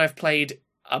times that I've played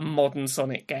a modern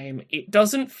Sonic game, it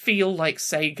doesn't feel like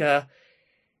Sega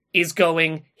is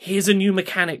going, here's a new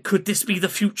mechanic, could this be the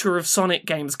future of Sonic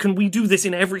games? Can we do this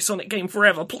in every Sonic game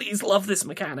forever? Please love this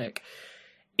mechanic.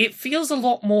 It feels a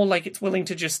lot more like it's willing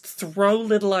to just throw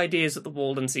little ideas at the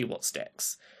wall and see what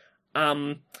sticks.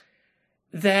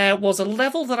 There was a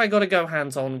level that I got to go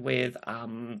hands-on with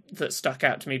that stuck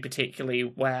out to me particularly,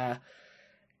 where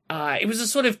it was a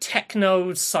sort of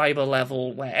techno cyber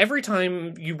level where every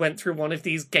time you went through one of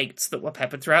these gates that were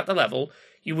peppered throughout the level,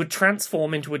 you would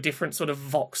transform into a different sort of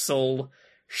voxel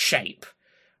shape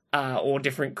or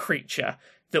different creature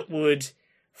that would,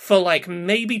 for like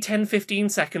maybe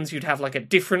 10-15 seconds, you'd have like a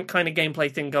different kind of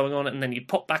gameplay thing going on, and then you'd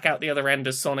pop back out the other end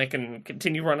as Sonic and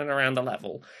continue running around the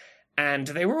level. And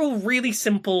they were all really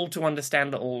simple to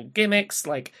understand little gimmicks,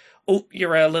 like, oh,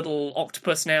 you're a little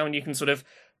octopus now and you can sort of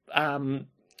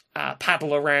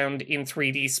paddle around in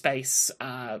 3D space,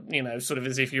 sort of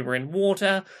as if you were in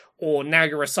water, or now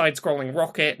you're a side-scrolling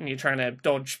rocket and you're trying to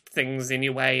dodge things in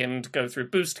your way and go through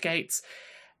boost gates.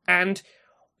 And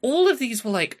all of these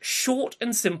were, like, short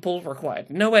and simple,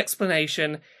 required no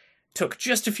explanation, took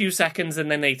just a few seconds, and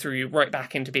then they threw you right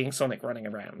back into being Sonic running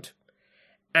around.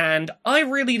 And I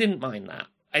really didn't mind that.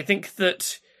 I think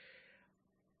that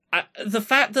the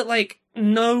fact that, like,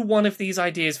 no one of these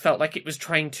ideas felt like it was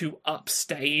trying to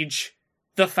upstage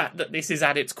the fact that this is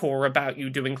at its core about you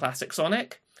doing classic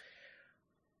Sonic,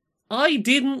 I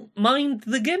didn't mind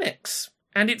the gimmicks.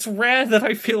 And it's rare that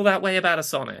I feel that way about a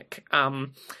Sonic.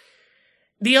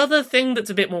 The other thing that's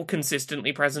a bit more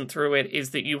consistently present through it is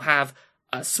that you have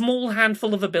a small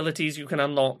handful of abilities you can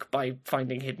unlock by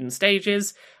finding hidden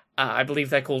stages. I believe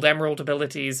they're called Emerald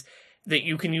abilities, that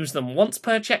you can use them once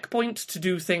per checkpoint to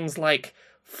do things like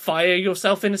fire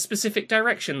yourself in a specific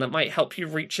direction that might help you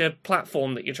reach a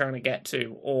platform that you're trying to get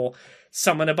to, or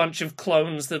summon a bunch of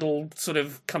clones that'll sort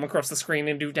of come across the screen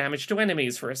and do damage to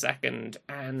enemies for a second.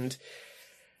 And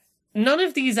none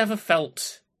of these ever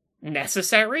felt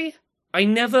necessary. I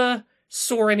never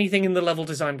saw anything in the level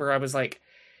design where I was like,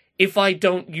 if I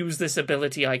don't use this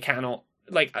ability, I cannot.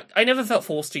 Like, I never felt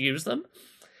forced to use them.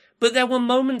 But there were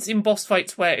moments in boss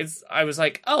fights where I was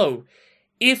like, oh,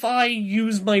 if I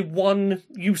use my one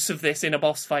use of this in a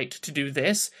boss fight to do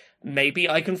this, maybe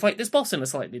I can fight this boss in a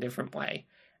slightly different way.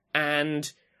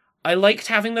 And I liked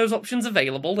having those options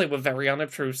available. They were very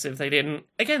unobtrusive. They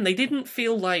didn't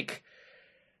feel like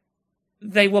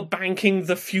they were banking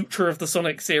the future of the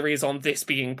Sonic series on this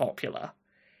being popular.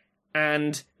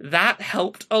 And that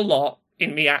helped a lot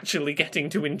in me actually getting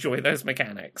to enjoy those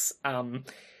mechanics.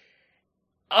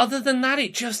 Other than that,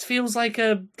 it just feels like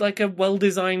a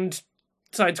well-designed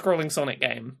side-scrolling Sonic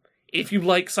game. If you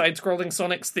like side-scrolling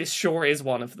Sonics, this sure is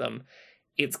one of them.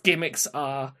 Its gimmicks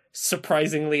are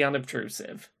surprisingly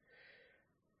unobtrusive.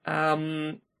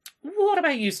 What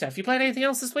about you, Steph? You played anything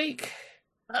else this week?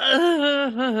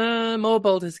 More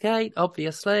Baldur's Gate,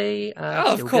 obviously.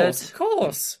 Of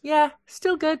course. Yeah,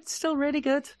 still good, still really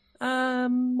good.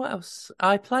 What else?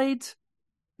 I played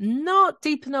not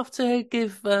deep enough to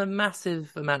give a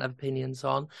massive amount of opinions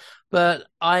on, but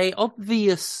I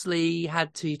obviously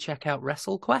had to check out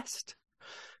WrestleQuest,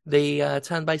 the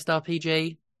turn-based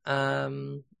RPG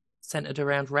centered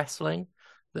around wrestling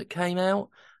that came out.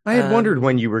 I had wondered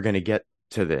when you were going to get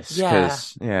to this.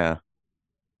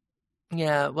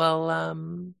 Yeah, well,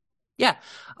 yeah,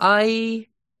 I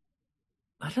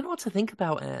don't know what to think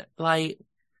about it. Like,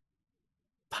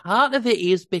 part of it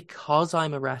is because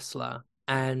I'm a wrestler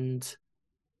and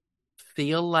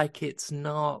feel like it's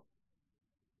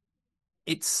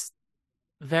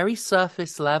very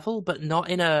surface level, but not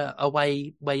in a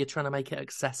way where you're trying to make it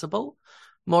accessible.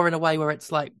 More in a way where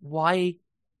it's like, why?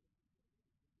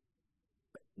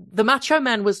 The Macho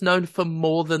Man was known for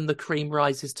more than the Cream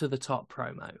Rises to the Top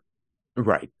promo.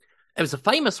 Right. It was a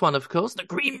famous one, of course. The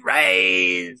Cream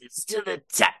Rises to the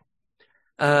Top.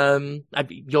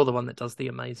 You're the one that does the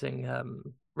amazing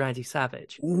Randy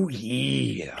Savage. Oh,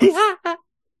 yeah.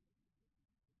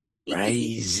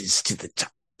 Rises to the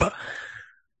top.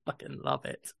 Fucking love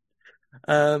it.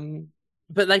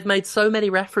 But they've made so many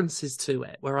references to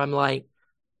it where I'm like,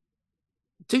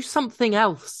 do something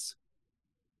else.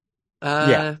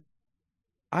 Yeah.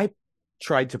 I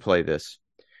tried to play this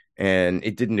and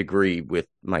it didn't agree with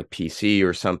my PC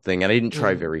or something, and I didn't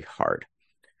try very hard.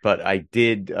 But I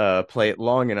did play it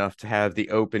long enough to have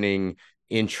the opening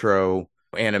intro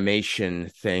animation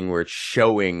thing where it's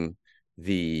showing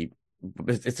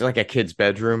it's like a kid's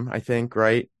bedroom, I think,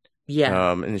 right?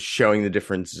 Yeah. And it's showing the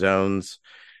different zones,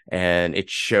 and it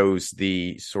shows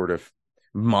the sort of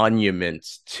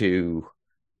monuments to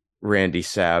Randy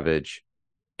Savage,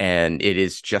 and it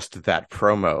is just that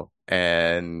promo.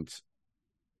 And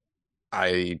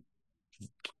I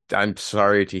I'm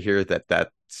sorry to hear that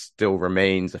that still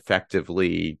remains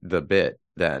effectively the bit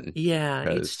then, Yeah,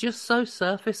 it's because just so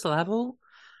surface level.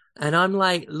 And I'm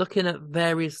like looking at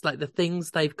various like the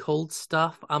things they've called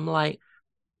stuff. I'm like,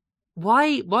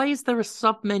 why is there a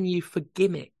sub menu for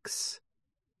gimmicks?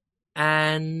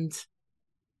 And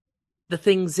the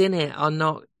things in it are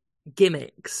not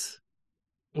gimmicks.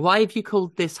 Why have you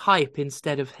called this hype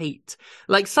instead of heat?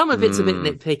 Like some of it's a bit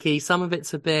nitpicky, some of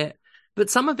it's a bit, but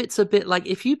some of it's a bit like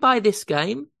if you buy this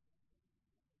game,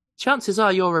 chances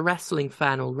are you're a wrestling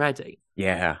fan already.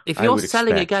 yeah, If I you're would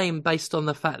selling a expect. game based on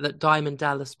the fact that Diamond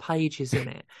Dallas Page is in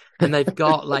it and they've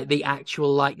got like the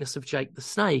actual likeness of Jake the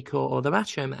Snake or the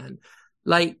Macho Man,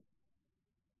 like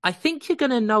I think you're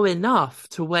going to know enough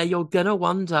to where you're going to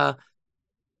wonder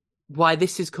why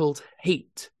this is called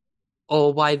heat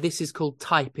or why this is called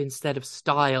type instead of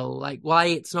style, like why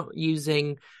it's not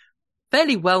using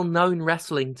fairly well-known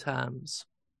wrestling terms.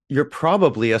 You're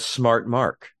probably a smart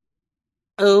mark.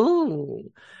 Oh,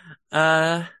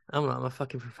 I'm a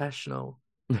fucking professional.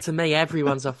 To me,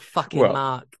 everyone's a fucking Well,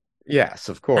 mark. yes,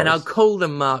 of And I'll course. call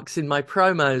them marks in my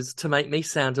promos to make me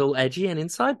sound all edgy and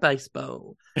inside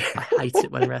baseball. I hate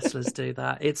it when wrestlers do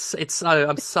that.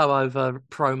 I'm so over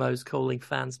promos calling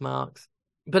fans marks.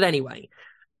 But anyway,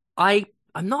 I'm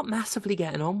not massively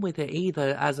getting on with it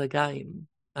either as a game.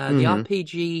 The Hmm.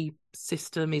 RPG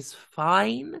system is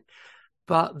fine,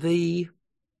 but the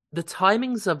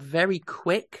timings are very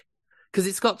quick because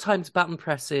it's got timed button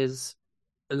presses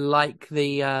like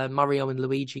the Mario and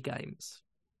Luigi games.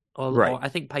 Or Right. I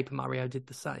think Paper Mario did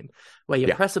the same, where you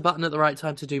Yeah. press a button at the right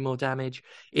time to do more damage.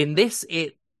 In this,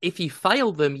 if you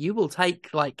fail them, you will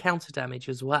take like counter damage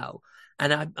as well.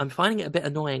 And I'm finding it a bit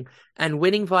annoying. And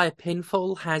winning via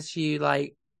pinfall has you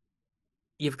like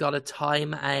you've got to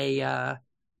time a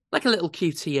like a little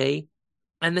QTE,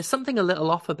 and there's something a little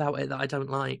off about it that I don't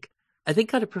like. I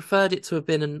think I'd have preferred it to have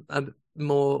been a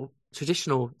more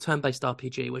traditional turn-based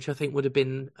RPG, which I think would have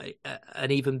been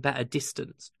an even better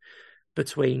distance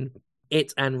between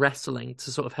it and wrestling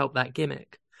to sort of help that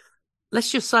gimmick. Let's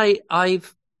just say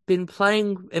I've been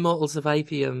playing Immortals of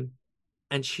Avium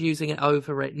and choosing it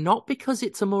over it, not because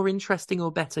it's a more interesting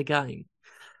or better game,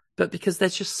 but because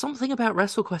there's just something about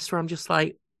WrestleQuest where I'm just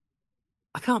like,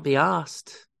 I can't be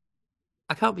asked.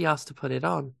 I can't be asked to put it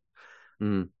on.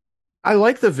 Mm. I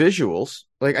like the visuals.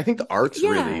 Like, I think the art's Yeah,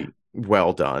 really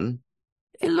well done.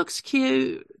 it looks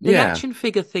cute. The Yeah. action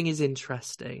figure thing is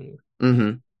interesting,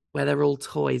 Hmm. where they're all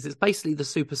toys. It's basically the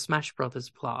Super Smash Brothers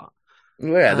plot.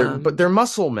 Yeah, but Um, they're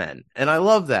muscle men, and I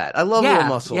love that. I love little yeah,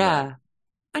 muscle men. yeah.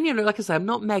 And, like I say, I'm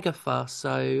not mega fussed,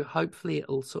 so hopefully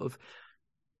it'll sort of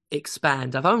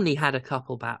expand. I've only had a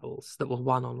couple battles that were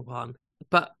one-on-one.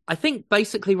 But I think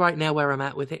basically right now where I'm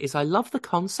at with it is I love the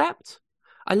concept.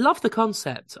 I love the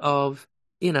concept of,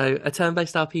 a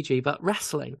turn-based RPG, but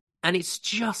wrestling. And it's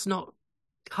just not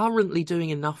currently doing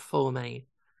enough for me.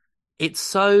 It's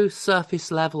so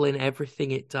surface level in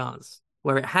everything it does,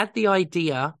 where it had the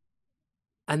idea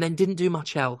and then didn't do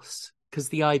much else, because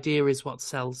the idea is what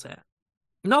sells it.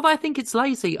 Not that I think it's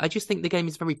lazy, I just think the game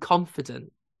is very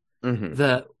confident Hmm.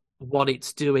 that what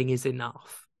it's doing is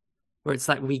enough. Where it's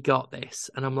like, we got this.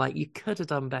 And I'm like, you could have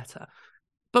done better.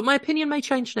 But my opinion may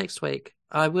change next week.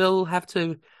 I will have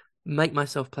to make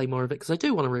myself play more of it because I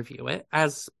do want to review it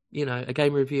as, a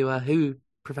game reviewer who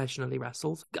professionally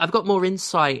wrestles. I've got more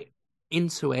insight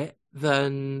into it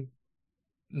than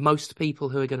most people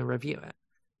who are going to review it.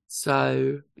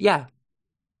 So, yeah,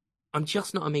 I'm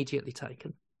just not immediately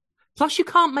taken. Plus, you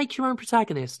can't make your own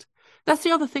protagonist. That's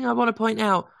the other thing I want to point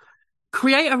out.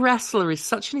 Create a Wrestler is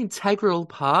such an integral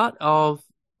part of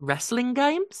wrestling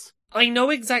games. I know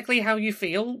exactly how you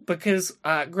feel because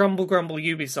grumble grumble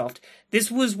Ubisoft.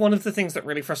 This was one of the things that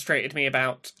really frustrated me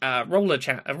about Roller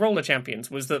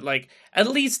Champions was that like at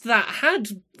least that had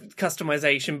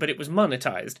customization, but it was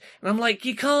monetized. And I'm like,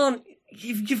 you can't.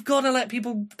 You've got to let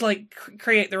people like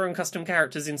create their own custom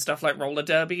characters in stuff like roller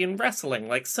derby and wrestling.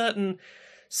 Like certain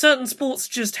sports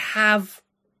just have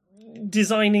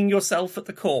designing yourself at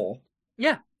the core.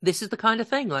 Yeah, this is the kind of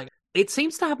thing. Like, it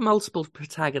seems to have multiple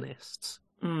protagonists.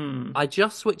 I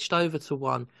just switched over to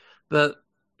one, but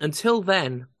until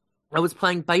then, I was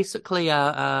playing basically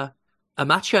a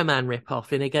Macho Man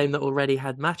ripoff in a game that already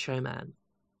had Macho Man.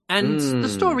 And the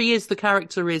story is the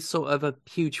character is sort of a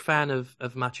huge fan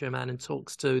of Macho Man and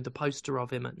talks to the poster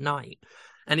of him at night.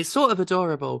 And it's sort of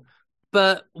adorable.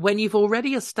 But when you've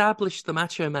already established the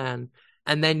Macho Man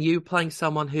and then you playing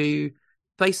someone who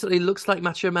basically looks like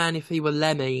Macho Man if he were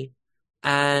Lemmy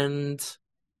and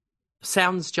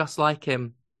sounds just like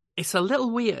him, it's a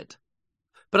little weird.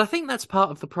 But I think that's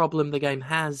part of the problem the game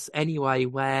has anyway,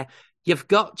 where you've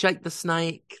got Jake the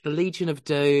Snake, the Legion of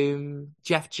Doom,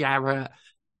 Jeff Jarrett,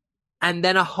 and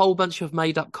then a whole bunch of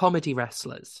made-up comedy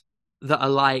wrestlers that are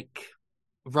like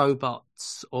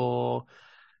robots or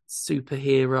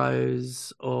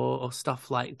superheroes or stuff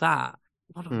like that.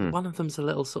 One of them's a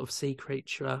little sort of sea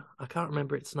creature. I can't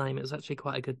remember its name. It was actually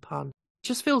quite a good pun. It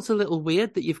just feels a little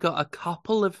weird that you've got a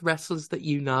couple of wrestlers that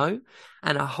you know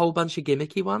and a whole bunch of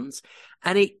gimmicky ones.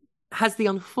 And it has the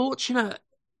unfortunate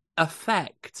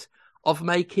effect of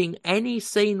making any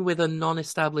scene with a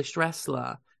non-established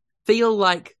wrestler feel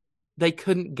like they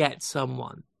couldn't get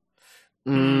someone.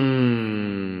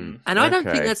 And I don't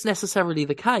think that's necessarily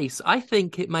the case. I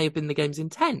think it may have been the game's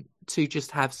intent to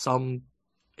just have some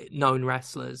known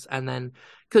wrestlers, and then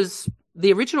because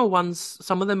the original ones,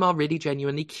 some of them are really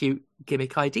genuinely cute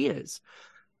gimmick ideas,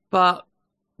 but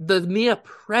the mere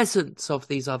presence of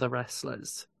these other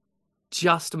wrestlers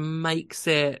just makes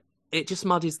it just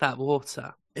muddies that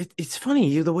water. It's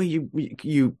funny the way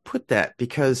you put that,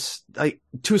 because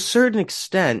to a certain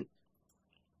extent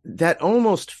that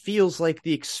almost feels like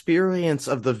the experience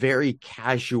of the very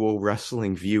casual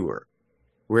wrestling viewer,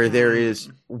 where there is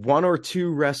one or two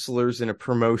wrestlers in a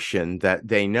promotion that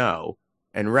they know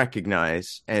and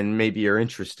recognize and maybe are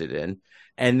interested in.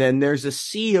 And then there's a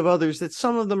sea of others that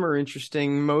some of them are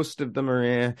interesting. Most of them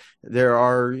are, there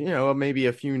are, maybe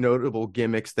a few notable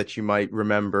gimmicks that you might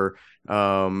remember.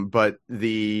 But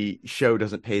the show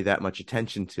doesn't pay that much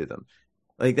attention to them.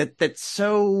 Like that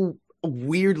so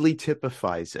weirdly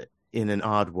typifies it in an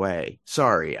odd way.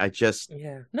 Sorry,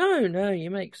 No, you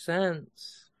make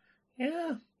sense.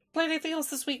 Yeah. Play anything else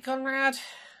this week, Conrad?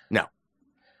 No.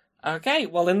 Okay,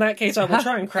 well, in that case, I will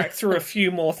try and crack through a few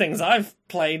more things I've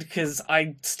played, because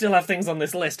I still have things on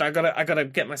this list. I gotta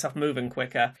get myself moving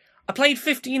quicker. I played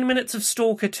 15 minutes of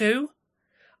Stalker 2.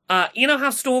 You know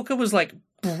how Stalker was, like,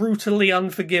 brutally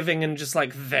unforgiving and just,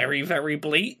 like, very, very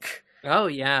bleak? Oh,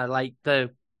 yeah, like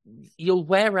you'll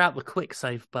wear out the quick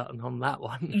save button on that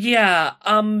one. Yeah,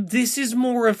 this is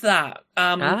more of that.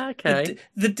 Okay.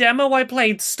 The demo I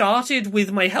played started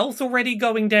with my health already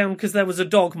going down because there was a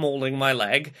dog mauling my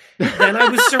leg. Then I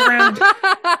was surrounded...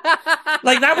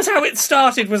 Like, that was how it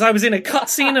started, was I was in a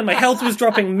cutscene and my health was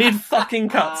dropping mid-fucking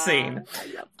cutscene.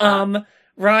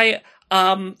 Right?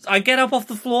 I get up off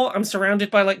the floor, I'm surrounded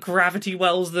by, like, gravity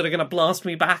wells that are gonna blast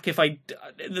me back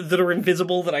that are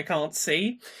invisible, that I can't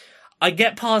see. I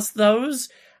get past those,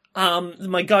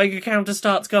 my Geiger counter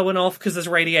starts going off because there's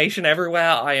radiation everywhere,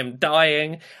 I am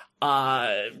dying,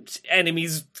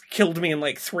 enemies killed me in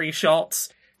like 3 shots.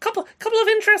 Couple of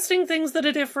interesting things that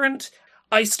are different.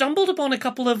 I stumbled upon a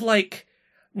couple of like,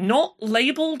 not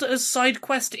labelled as side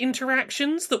quest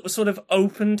interactions that were sort of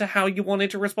open to how you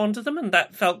wanted to respond to them, and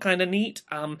that felt kind of neat.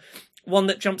 One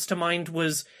that jumps to mind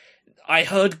was, I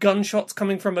heard gunshots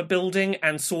coming from a building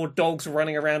and saw dogs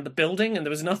running around the building, and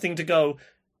there was nothing to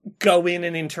go in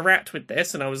and interact with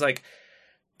this, and I was like,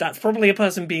 that's probably a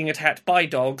person being attacked by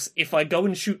dogs. If I go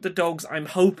and shoot the dogs, I'm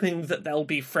hoping that they'll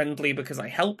be friendly because I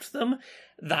helped them.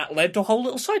 That led to a whole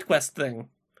little side quest thing.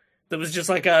 That was just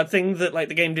like a thing that like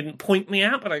the game didn't point me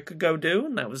at, but I could go do,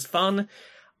 and that was fun.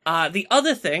 The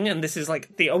other thing, and this is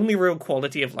like the only real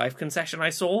quality of life concession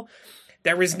I saw,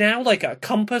 there is now like a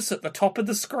compass at the top of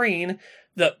the screen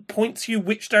that points you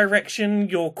which direction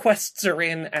your quests are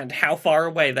in and how far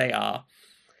away they are.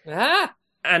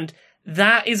 And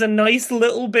that is a nice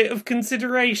little bit of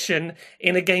consideration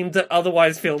in a game that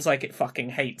otherwise feels like it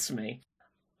fucking hates me.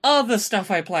 Other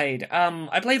stuff I played.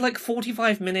 I played like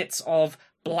 45 minutes of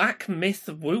Black Myth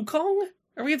Wukong.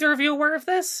 Are either of you aware of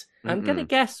this? I'm gonna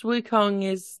guess Wukong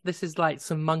is like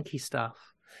some monkey stuff.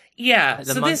 Yeah,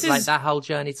 like this is like that whole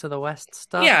Journey to the West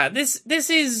stuff. Yeah, this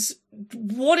is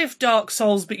what if Dark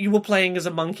Souls, but you were playing as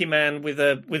a monkey man with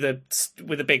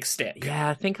a big stick. Yeah,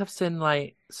 I think I've seen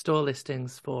like store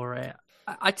listings for it.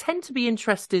 I tend to be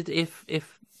interested if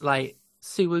like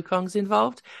Su Wukong's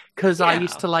involved, because I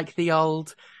used to like the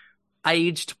old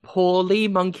aged poorly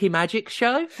monkey magic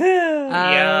show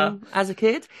as a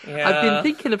kid. Yeah. I've been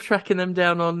thinking of tracking them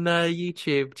down on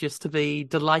YouTube just to be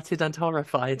delighted and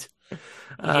horrified.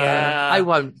 I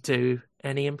won't do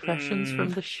any impressions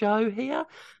from the show here.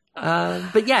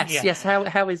 But yes,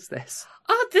 how is this?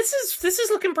 This is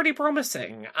looking pretty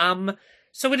promising.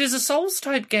 So it is a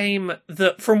Souls-type game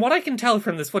that, from what I can tell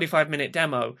from this 45-minute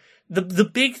demo, the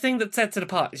big thing that sets it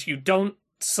apart is you don't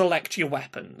select your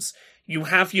weapons. You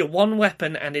have your one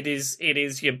weapon, and it is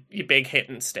your big hit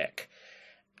and stick.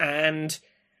 And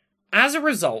as a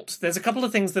result, there's a couple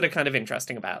of things that are kind of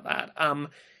interesting about that.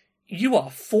 You are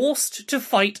forced to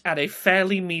fight at a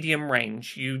fairly medium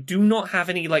range. You do not have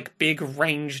any, like, big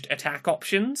ranged attack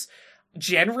options.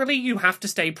 Generally, you have to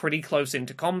stay pretty close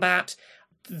into combat.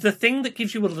 The thing that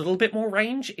gives you a little bit more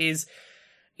range is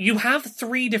you have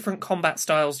 3 different combat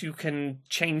styles you can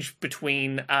change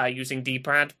between using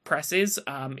D-pad presses,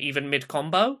 even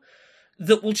mid-combo,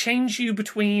 that will change you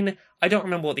between, I don't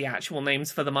remember what the actual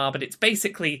names for them are, but it's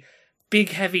basically big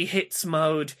heavy hits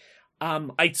mode.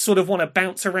 I sort of want to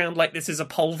bounce around like this is a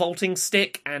pole vaulting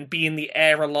stick and be in the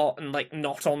air a lot and like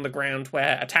not on the ground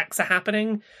where attacks are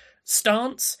happening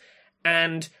stance.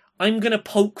 And I'm going to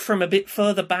poke from a bit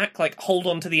further back, like hold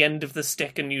on to the end of the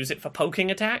stick and use it for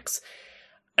poking attacks.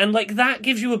 And like that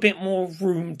gives you a bit more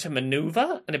room to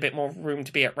maneuver and a bit more room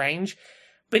to be at range.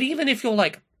 But even if you're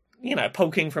like, you know,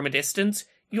 poking from a distance,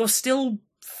 you're still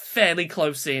fairly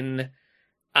close in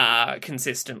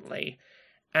consistently.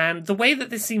 And the way that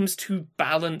this seems to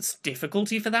balance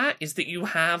difficulty for that is that you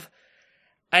have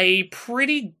a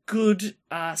pretty good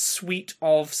suite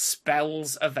of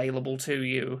spells available to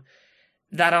you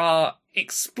that are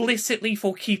explicitly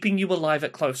for keeping you alive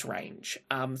at close range.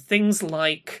 Things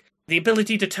like the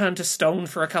ability to turn to stone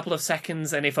for a couple of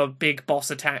seconds, and if a big boss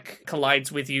attack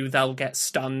collides with you, they'll get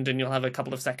stunned and you'll have a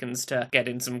couple of seconds to get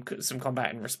in some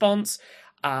combat in response.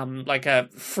 Like a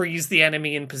freeze the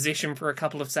enemy in position for a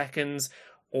couple of seconds,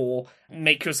 or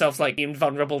make yourself like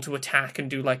invulnerable to attack and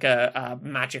do like a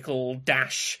magical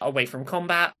dash away from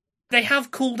combat. They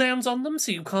have cooldowns on them,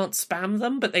 so you can't spam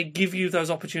them, but they give you those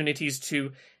opportunities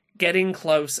to get in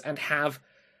close and have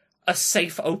a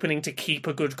safe opening to keep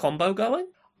a good combo going.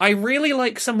 I really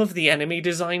like some of the enemy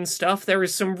design stuff. There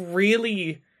is some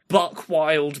really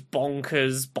buck-wild,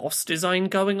 bonkers boss design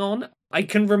going on. I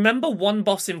can remember one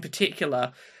boss in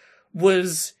particular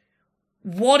was,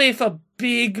 what if a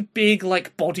big,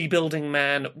 like, bodybuilding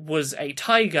man was a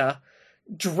tiger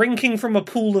drinking from a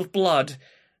pool of blood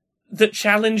that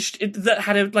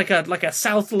had a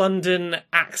South London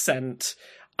accent,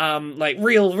 like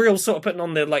real sort of putting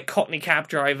on the like Cockney cab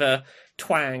driver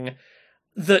twang,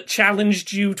 that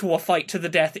challenged you to a fight to the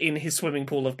death in his swimming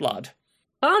pool of blood.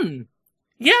 Fun.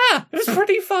 Yeah, it was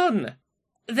pretty fun.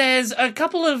 There's a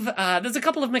couple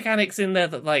of mechanics in there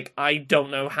that like I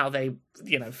don't know how they,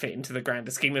 you know, fit into the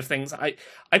grander scheme of things. I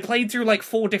played through like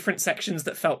 4 different sections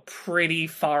that felt pretty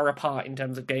far apart in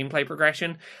terms of gameplay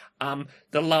progression.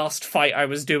 The last fight I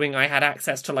was doing, I had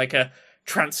access to like a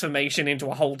transformation into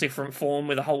a whole different form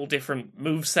with a whole different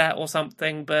moveset or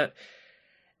something, but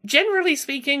generally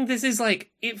speaking, this is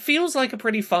like, it feels like a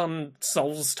pretty fun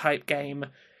Souls type game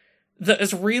that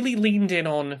has really leaned in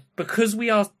on, because we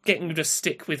are getting you to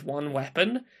stick with one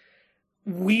weapon,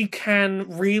 we can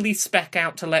really spec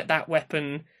out to let that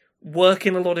weapon work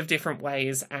in a lot of different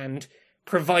ways and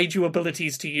provide you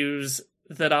abilities to use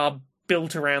that are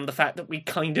built around the fact that we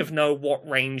kind of know what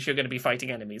range you're going to be fighting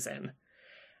enemies in.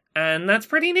 And that's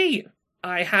pretty neat.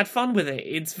 I had fun with it.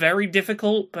 It's very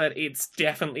difficult, but it's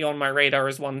definitely on my radar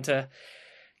as one to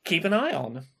keep an eye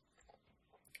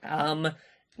on.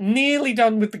 Nearly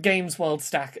done with the Gamescom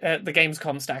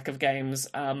stack of games.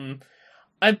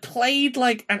 I played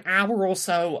like an hour or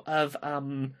so of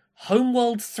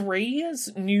Homeworld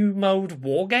 3's new mode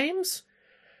War Games.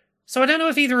 So I don't know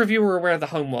if either of you are aware of the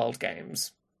Homeworld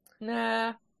games.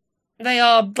 Nah. They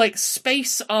are like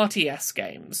space RTS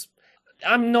games.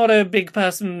 I'm not a big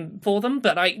person for them,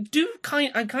 but I'm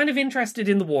kind of interested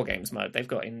in the War Games mode they've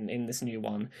got in this new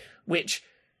one, which,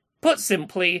 put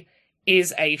simply,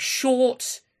 is a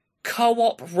short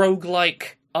co-op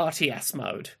roguelike RTS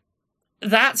mode.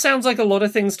 That sounds like a lot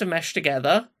of things to mesh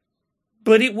together,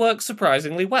 but it works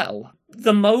surprisingly well.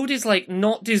 The mode is like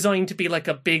not designed to be like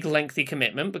a big lengthy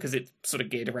commitment because it's sort of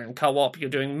geared around co-op. You're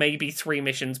doing maybe 3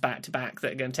 missions back to back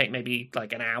that are going to take maybe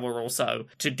like an hour or so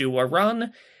to do a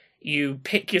run. You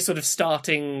pick your sort of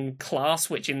starting class,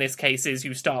 which in this case is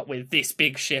you start with this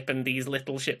big ship and these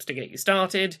little ships to get you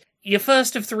started. Your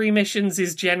first of 3 missions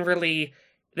is generally,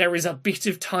 there is a bit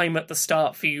of time at the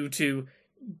start for you to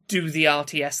do the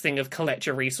RTS thing of collect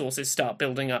your resources, start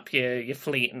building up your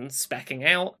fleet and speccing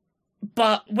out.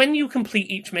 But when you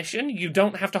complete each mission, you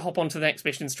don't have to hop onto the next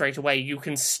mission straight away. You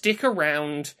can stick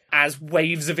around as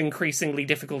waves of increasingly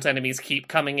difficult enemies keep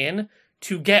coming in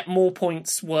to get more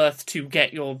points worth to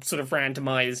get your sort of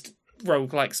randomized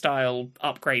roguelike style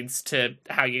upgrades to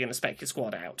how you're going to spec your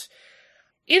squad out.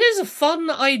 It is a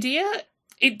fun idea.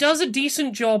 It does a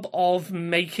decent job of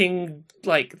making,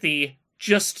 like, the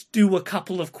just do a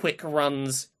couple of quick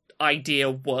runs idea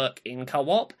work in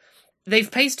co-op.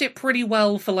 They've paced it pretty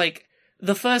well for, like,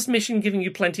 the first mission giving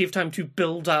you plenty of time to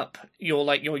build up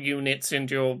your units and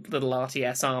your little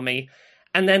RTS army,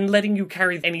 and then letting you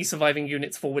carry any surviving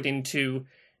units forward into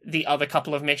the other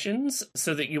couple of missions,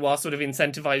 so that you are sort of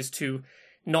incentivized to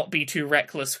not be too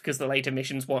reckless, because the later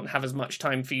missions won't have as much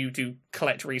time for you to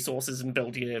collect resources and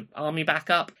build your army back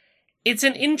up. It's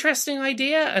an interesting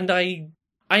idea, and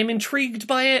I'm intrigued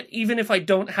by it, even if I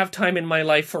don't have time in my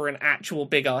life for an actual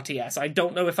big RTS. I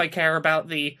don't know if I care about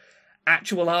the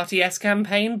actual RTS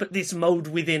campaign, but this mode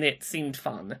within it seemed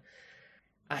fun.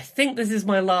 I think this is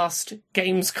my last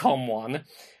Gamescom one.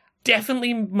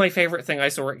 Definitely my favourite thing I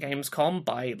saw at Gamescom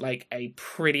by, like, a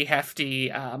pretty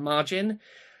hefty margin.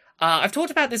 I've talked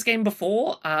about this game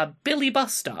before. Billy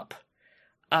Bust Up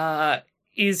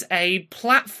is a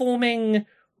platforming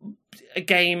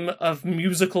game of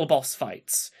musical boss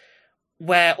fights,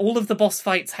 where all of the boss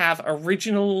fights have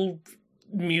original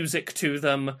music to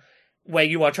them, where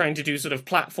you are trying to do sort of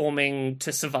platforming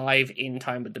to survive in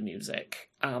time with the music.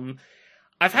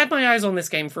 I've had my eyes on this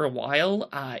game for a while.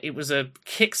 It was a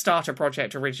Kickstarter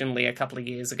project originally a couple of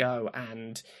years ago,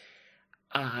 and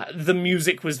the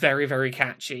music was very, very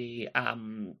catchy,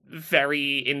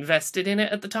 very invested in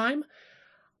it at the time.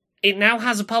 It now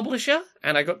has a publisher,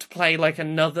 and I got to play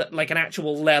an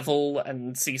actual level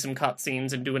and see some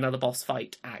cutscenes and do another boss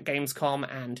fight at Gamescom,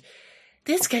 and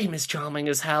this game is charming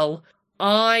as hell.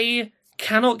 I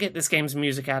cannot get this game's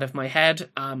music out of my head.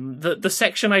 The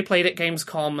section I played at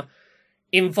Gamescom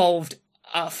involved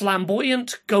a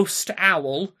flamboyant ghost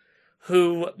owl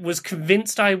who was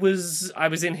convinced I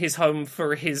was in his home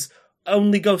for his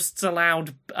only ghosts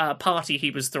allowed party he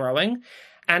was throwing,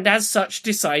 and as such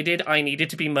decided I needed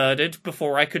to be murdered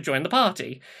before I could join the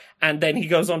party. And then he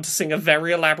goes on to sing a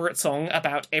very elaborate song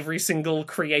about every single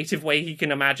creative way he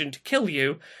can imagine to kill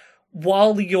you,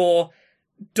 while you're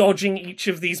dodging each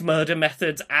of these murder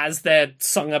methods as they're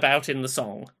sung about in the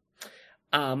song.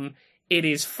 It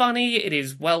is funny, it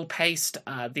is well-paced,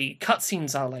 the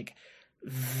cutscenes are, like,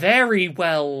 very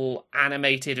well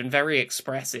animated and very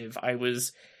expressive.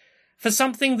 For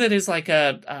something that is like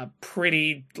a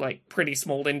pretty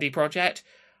small indie project,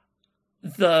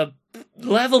 the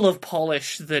level of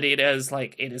polish that it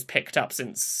has picked up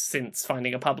since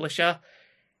finding a publisher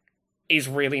is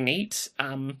really neat.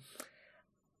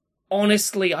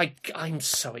 Honestly, I'm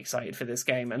so excited for this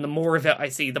game, and the more of it I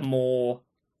see, the more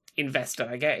invested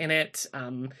I get in it.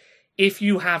 If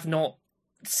you have not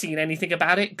seen anything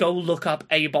about it, go look up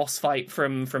a boss fight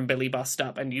from Billy Bust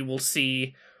Up, and you will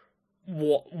see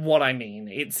what I mean.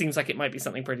 It seems like it might be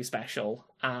something pretty special.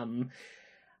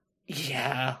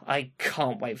 Yeah, I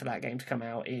can't wait for that game to come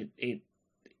out. It's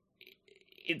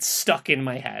stuck in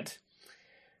my head.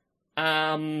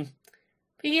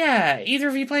 Yeah, either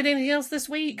of you played anything else this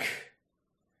week?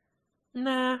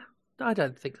 Nah, I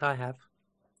don't think I have.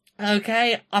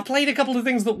 Okay, I played a couple of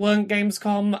things that weren't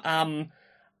Gamescom.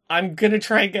 I'm gonna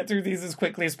try and get through these as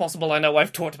quickly as possible. I know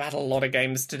I've talked about a lot of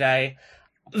games today.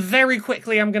 Very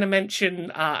quickly, I'm going to mention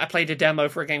I played a demo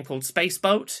for a game called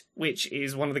Spaceboat, which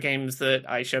is one of the games that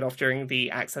I showed off during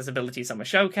the Accessibility Summer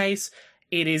Showcase.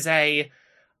 It is a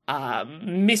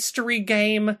mystery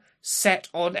game set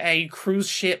on a cruise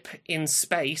ship in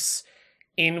space,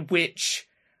 in which,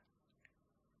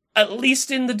 at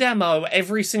least in the demo,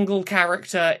 every single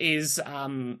character is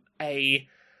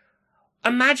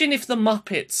Imagine if the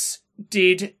Muppets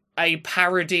did a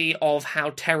parody of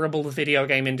how terrible the video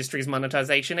game industry's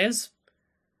monetization is.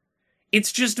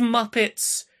 It's just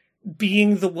Muppets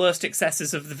being the worst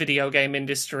excesses of the video game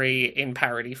industry in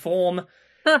parody form.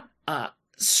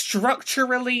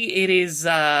 Structurally, it is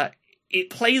it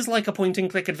plays like a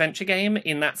point-and-click adventure game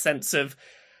in that sense of,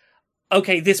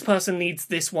 okay, this person needs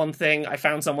this one thing, I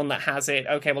found someone that has it,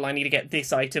 okay, well, I need to get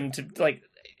this item to, like,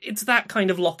 it's that kind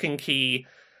of lock and key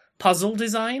puzzle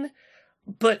design,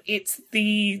 but it's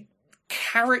the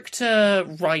character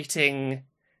writing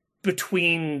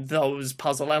between those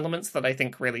puzzle elements that I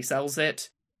think really sells it.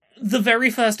 The very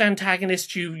first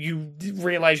antagonist you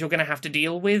realize you're going to have to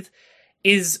deal with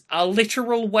is a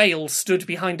literal whale stood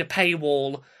behind a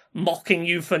paywall mocking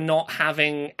you for not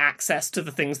having access to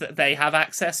the things that they have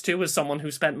access to as someone who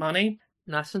spent money.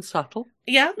 Nice and subtle.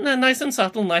 Yeah, nice and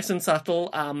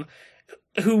subtle.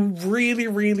 Who really,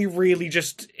 really, really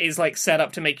just is like set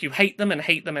up to make you hate them and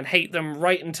hate them and hate them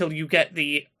right until you get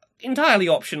the entirely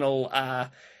optional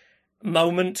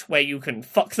moment where you can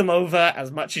fuck them over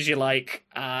as much as you like,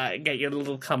 get your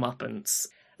little comeuppance.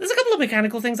 There's a couple of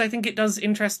mechanical things I think it does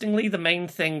interestingly. The main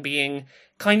thing being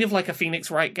kind of like a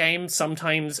Phoenix Wright game.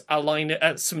 Sometimes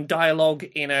some dialogue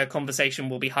in a conversation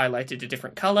will be highlighted a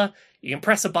different color. You can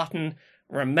press a button,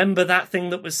 remember that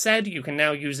thing that was said. You can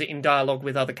now use it in dialogue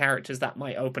with other characters that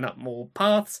might open up more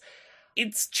paths.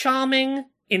 It's charming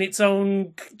in its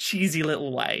own cheesy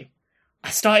little way. I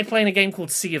started playing a game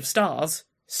called Sea of Stars.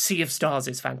 Sea of Stars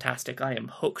is fantastic. I am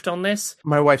hooked on this.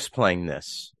 My wife's playing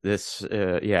this.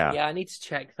 Yeah. Yeah, I need to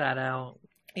check that out.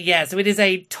 Yeah, so it is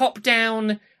a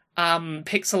top-down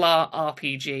pixel art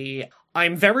RPG.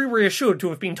 I'm very reassured to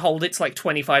have been told it's like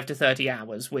 25 to 30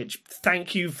 hours, which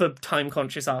thank you for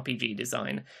time-conscious RPG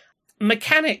design.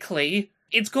 Mechanically,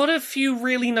 it's got a few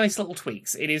really nice little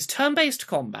tweaks. It is turn-based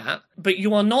combat, but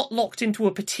you are not locked into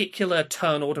a particular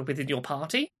turn order within your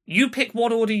party. You pick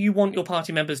what order you want your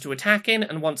party members to attack in,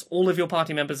 and once all of your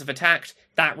party members have attacked,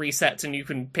 that resets and you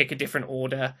can pick a different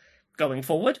order going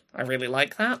forward. I really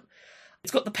like that.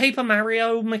 It's got the Paper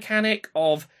Mario mechanic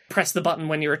of press the button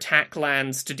when your attack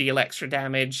lands to deal extra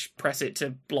damage, press it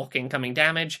to block incoming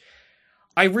damage.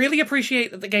 I really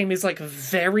appreciate that the game is like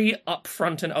very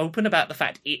upfront and open about the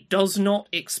fact it does not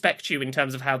expect you, in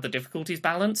terms of how the difficulty is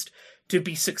balanced, to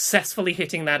be successfully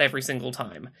hitting that every single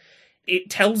time. It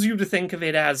tells you to think of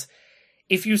it as,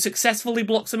 if you successfully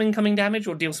block some incoming damage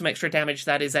or deal some extra damage,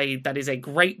 that is a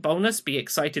great bonus. Be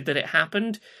excited that it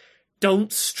happened.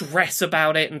 Don't stress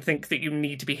about it and think that you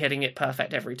need to be hitting it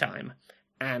perfect every time.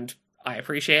 And I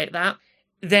appreciate that.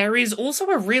 There is also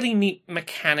a really neat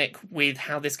mechanic with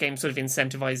how this game sort of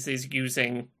incentivizes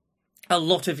using a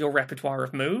lot of your repertoire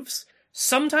of moves.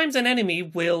 Sometimes an enemy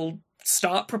will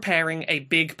start preparing a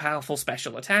big, powerful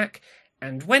special attack,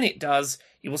 and when it does,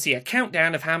 you will see a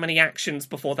countdown of how many actions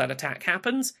before that attack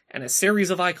happens, and a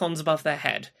series of icons above their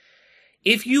head.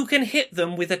 If you can hit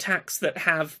them with attacks that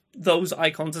have those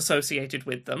icons associated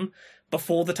with them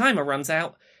before the timer runs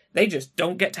out, they just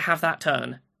don't get to have that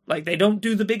turn. Like, they don't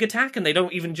do the big attack, and they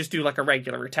don't even just do like a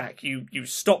regular attack. You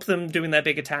stop them doing their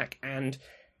big attack and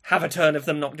have a turn of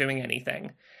them not doing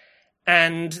anything.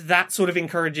 And that sort of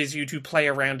encourages you to play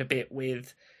around a bit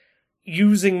with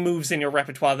using moves in your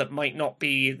repertoire that might not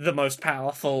be the most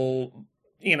powerful,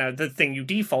 the thing you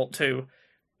default to,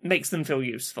 makes them feel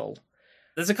useful.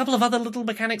 There's a couple of other little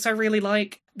mechanics I really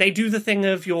like. They do the thing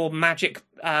of your magic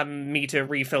meter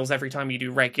refills every time you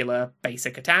do regular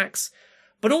basic attacks.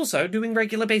 But also, doing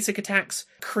regular basic attacks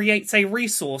creates a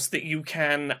resource that you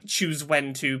can choose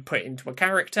when to put into a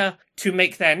character to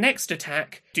make their next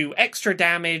attack do extra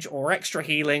damage or extra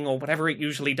healing or whatever it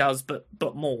usually does, but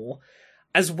more,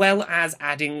 as well as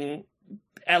adding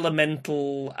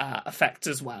elemental effects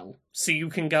as well. So you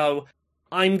can go,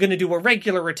 I'm going to do a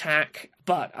regular attack,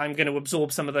 but I'm going to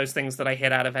absorb some of those things that I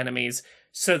hit out of enemies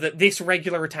so that this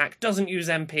regular attack doesn't use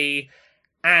MP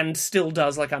and still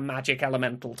does like a magic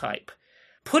elemental type.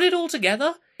 Put it all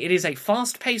together, it is a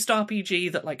fast-paced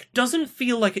RPG that doesn't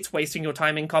feel like it's wasting your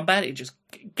time in combat. It just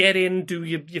get in, do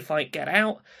your fight, get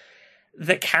out.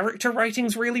 The character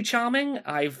writing's really charming.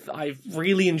 I've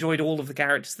really enjoyed all of the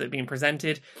characters that have been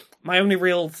presented. My only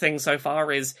real thing so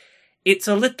far is it's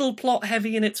a little plot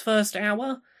heavy in its first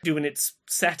hour, doing its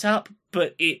setup,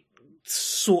 but it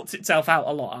sorts itself out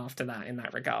a lot after that in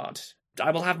that regard. I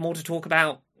will have more to talk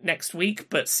about next week,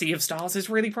 but Sea of Stars is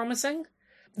really promising.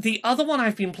 The other one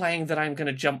I've been playing that I'm going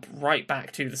to jump right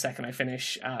back to the second I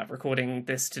finish recording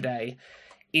this today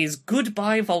is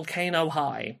Goodbye Volcano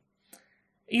High.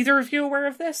 Either of you aware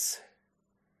of this?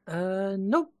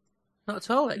 Nope. Not at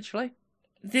all, actually.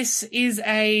 This is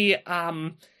a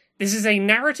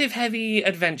narrative-heavy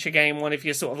adventure game, one of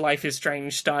your sort of Life is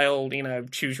Strange style,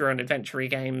 choose-your-own adventure-y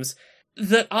games,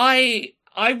 that I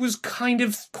was kind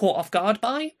of caught off guard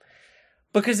by.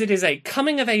 Because it is a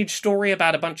coming-of-age story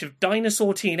about a bunch of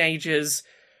dinosaur teenagers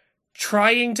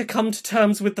trying to come to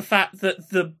terms with the fact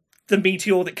that the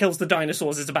meteor that kills the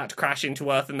dinosaurs is about to crash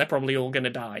into Earth and they're probably all going to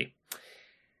die.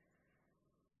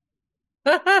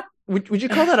 Would you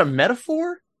call that a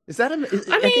metaphor? Is that I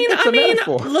think that's a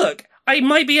metaphor. Look, it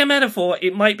might be a metaphor.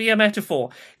 It might be a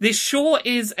metaphor. This sure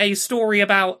is a story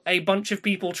about a bunch of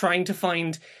people trying to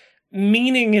find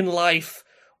meaning in life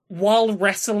while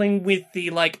wrestling with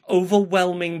the,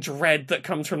 overwhelming dread that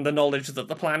comes from the knowledge that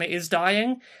the planet is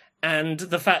dying, and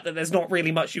the fact that there's not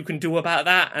really much you can do about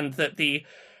that, and that the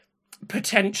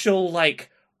potential,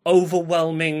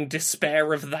 overwhelming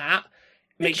despair of that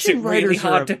makes it really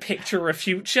hard to picture a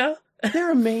future.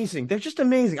 They're amazing. They're just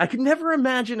amazing. I could never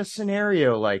imagine a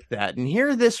scenario like that, and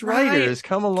here this writer has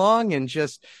come along and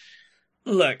just...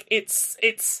 Look, it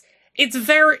I'm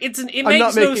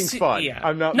not making fun. Yeah.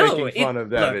 I'm not making fun of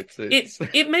that. Look,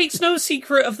 it makes no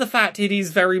secret of the fact it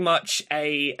is very much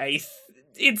it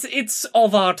it's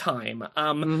of our time.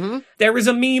 There is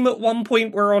a meme at one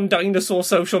point where on dinosaur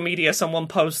social media someone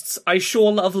posts, "I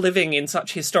sure love living in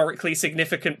such historically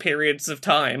significant periods of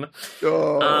time."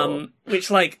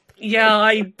 Which, like, yeah,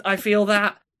 I feel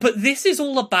that. But this is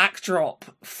all a backdrop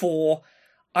for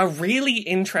a really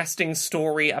interesting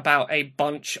story about a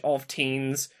bunch of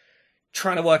teens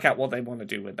trying to work out what they want to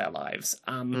do with their lives.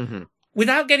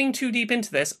 Without getting too deep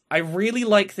into this, I really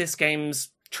like this game's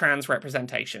trans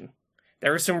representation.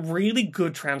 There is some really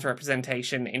good trans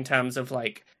representation in terms of,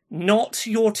 like, not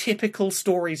your typical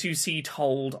stories you see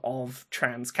told of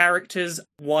trans characters.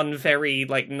 One very,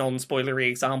 like, non-spoilery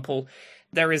example,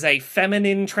 there is a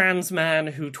feminine trans man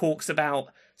who talks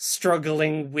about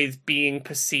struggling with being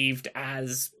perceived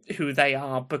as who they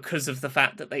are because of the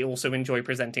fact that they also enjoy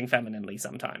presenting femininely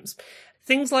sometimes.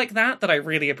 Things like that I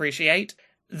really appreciate.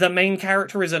 The main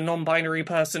character is a non-binary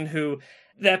person who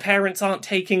their parents aren't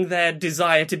taking their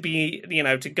desire to be,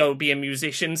 to go be a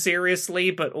musician seriously,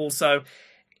 but also,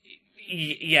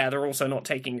 yeah, they're also not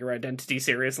taking your identity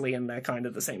seriously, and they're kind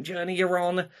of the same journey you're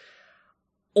on.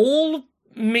 All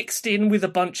mixed in with a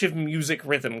bunch of music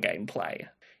rhythm gameplay.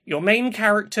 Your main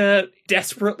character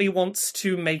desperately wants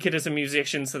to make it as a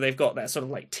musician, so they've got their sort of,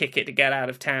 like, ticket to get out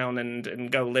of town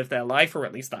and go live their life, or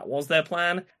at least that was their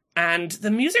plan. And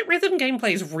the music rhythm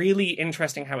gameplay is really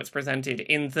interesting how it's presented,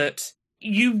 in that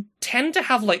you tend to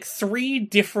have, like, 3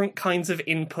 different kinds of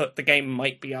input the game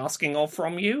might be asking of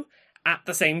from you at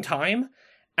the same time,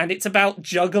 and it's about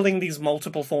juggling these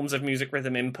multiple forms of music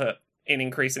rhythm input in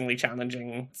increasingly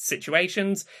challenging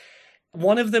situations.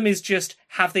 One of them is just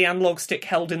have the analog stick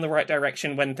held in the right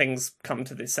direction when things come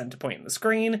to this center point in the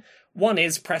screen. One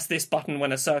is press this button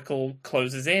when a circle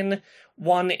closes in.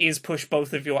 One is push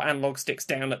both of your analog sticks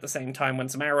down at the same time when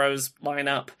some arrows line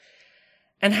up.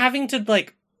 And having to,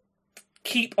 like,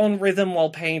 keep on rhythm while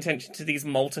paying attention to these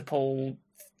multiple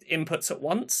inputs at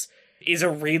once is a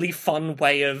really fun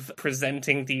way of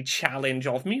presenting the challenge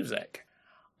of music.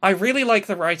 I really like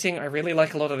the writing, I really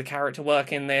like a lot of the character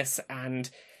work in this, and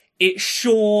it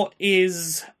sure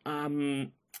is a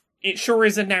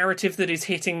narrative that is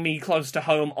hitting me close to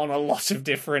home on a lot of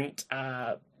different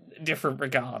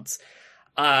regards.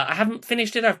 I haven't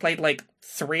finished it, I've played like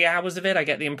 3 hours of it. I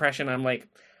get the impression I'm like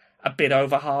a bit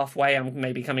over halfway, I'm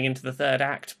maybe coming into the 3rd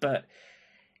act, but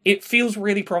it feels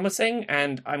really promising,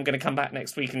 and I'm going to come back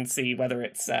next week and see whether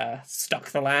it's stuck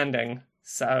the landing.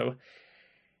 So,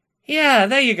 yeah,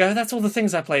 there you go. That's all the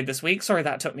things I played this week. Sorry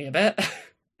that took me a bit.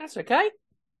 That's okay.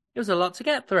 It was a lot to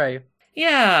get through.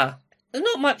 Yeah. There's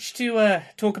not much to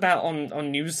talk about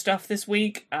on news stuff this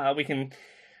week. We can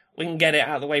get it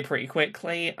out of the way pretty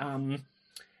quickly.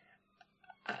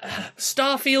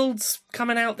 Starfield's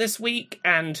coming out this week,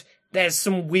 and there's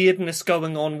some weirdness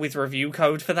going on with review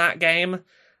code for that game,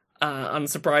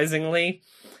 unsurprisingly.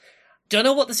 Don't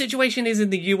know what the situation is in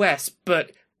the US,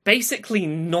 but basically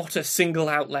not a single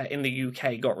outlet in the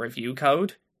UK got review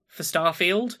code for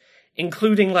Starfield,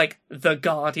 including, like, The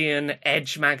Guardian,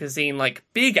 Edge magazine, like,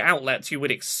 big outlets you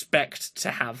would expect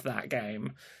to have that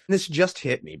game. This just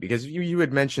hit me, because you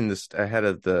had mentioned this ahead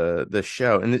of the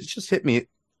show, and it just hit me.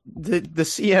 The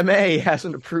CMA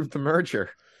hasn't approved the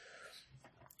merger.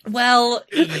 Well,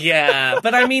 yeah,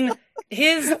 but I mean,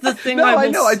 here's the thing. I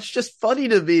know, it's just funny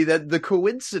to me that the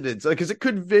coincidence, because it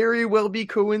could very well be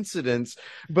coincidence,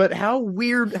 but how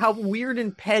weird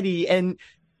and petty and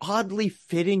oddly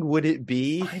fitting would it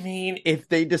be, I mean, if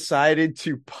they decided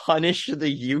to punish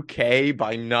the UK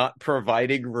by not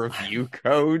providing review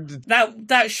code?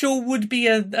 That sure would be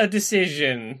a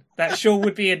decision. That sure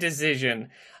would be a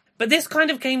decision. But this kind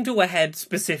of came to a head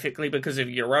specifically because of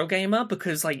Eurogamer,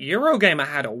 because, like, Eurogamer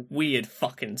had a weird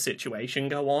fucking situation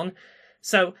go on.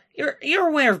 So, you're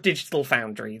aware of Digital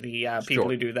Foundry, the people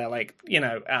who do their, like, the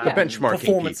benchmarking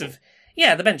performance people.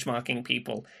 The benchmarking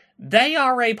people. They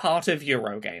are a part of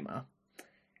Eurogamer.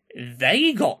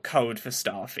 They got code for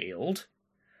Starfield,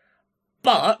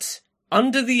 but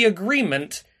under the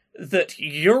agreement that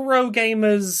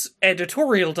Eurogamer's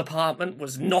editorial department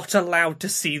was not allowed to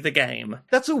see the game.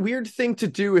 That's a weird thing to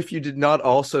do if you did not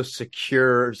also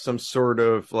secure some sort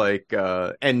of, like,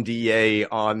 NDA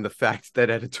on the fact that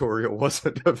editorial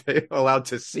wasn't allowed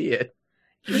to see it.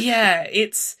 Yeah,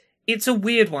 it's a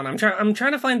weird one. I'm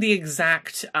trying to find the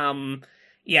exact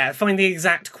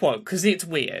quote, because it's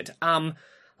weird.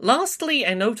 Lastly,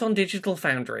 a note on Digital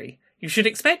Foundry. You should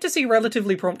expect to see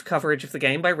relatively prompt coverage of the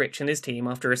game by Rich and his team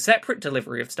after a separate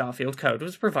delivery of Starfield code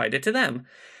was provided to them.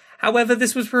 However,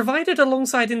 this was provided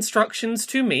alongside instructions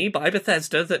to me by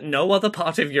Bethesda that no other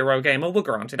part of Eurogamer were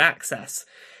granted access.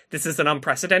 This is an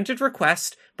unprecedented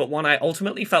request, but one I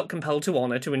ultimately felt compelled to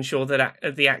honour to ensure that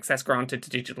the access granted to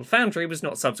Digital Foundry was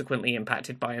not subsequently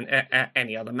impacted by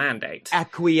any other mandate.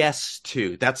 Acquiesce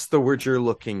to. That's the word you're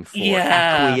looking for.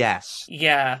 Yeah. Acquiesce.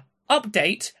 Yeah.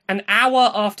 Update, an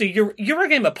hour after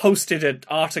Eurogamer posted an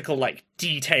article, like,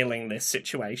 detailing this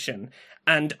situation,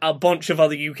 and a bunch of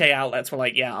other UK outlets were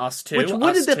like, yeah, us too.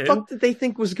 What did the fuck did they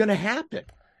think was going to happen?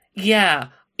 Yeah.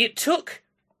 It took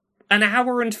an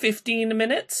hour and 15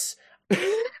 minutes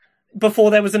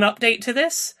before there was an update to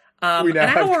this. We now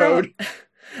have code.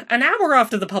 An hour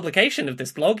after the publication of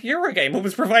this blog, Eurogamer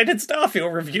was provided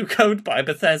Starfield review code by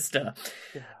Bethesda.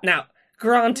 Yeah. Now,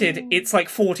 granted, it's like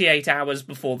 48 hours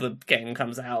before the game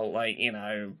comes out, like, you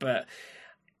know, but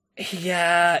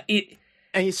yeah,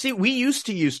 And you see, we used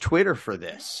to use Twitter for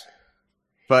this.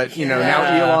 But, you know, now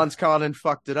Elon's gone and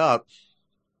fucked it up.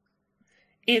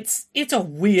 It's a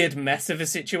weird mess of a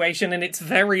situation, and it's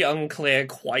very unclear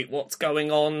quite what's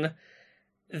going on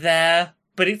there.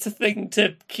 But it's a thing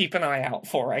to keep an eye out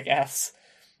for, I guess.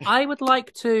 I would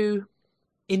like to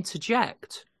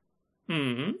interject.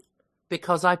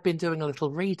 Because I've been doing a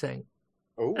little reading.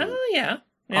 Oh, yeah.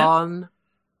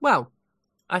 Well,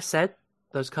 I said,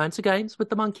 those kinds of games with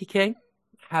the Monkey King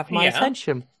have my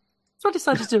attention. So I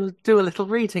decided to do a little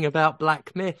reading about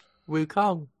Black Myth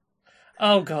Wukong.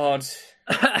 Oh, God.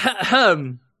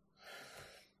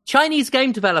 Chinese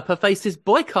game developer faces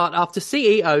boycott after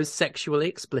CEO's sexually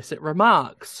explicit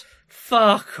remarks.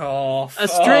 Fuck off. A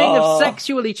string of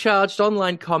sexually charged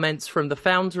online comments from the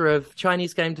founder of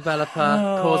Chinese game developer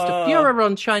caused a furor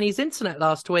on Chinese internet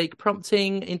last week,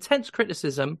 prompting intense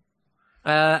criticism.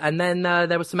 And then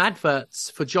there were some adverts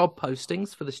for job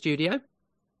postings for the studio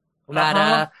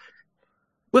that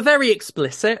were very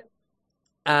explicit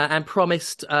and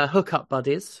promised hookup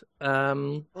buddies.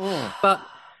 But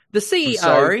the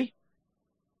CEO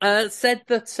said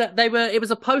that it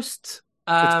was a post.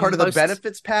 It's part of the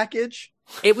benefits package?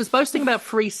 It was boasting about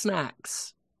free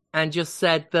snacks and just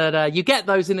said that you get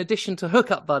those in addition to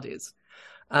hookup buddies.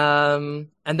 And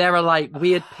there are like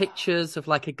weird pictures of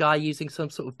like a guy using some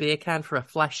sort of beer can for a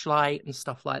flashlight and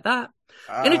stuff like that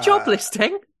in a job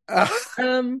listing.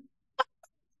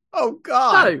 Oh,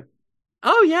 God.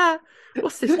 Oh, yeah.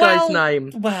 What's this guy's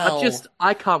name? Well,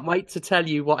 I can't wait to tell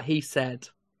you what he said.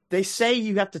 They say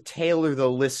you have to tailor the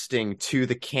listing to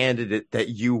the candidate that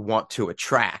you want to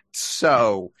attract,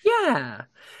 so... Yeah.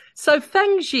 So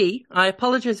Feng Ji, I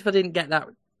apologize if I didn't get that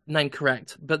name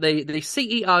correct, but the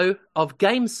CEO of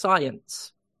Game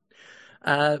Science,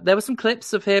 there were some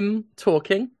clips of him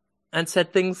talking and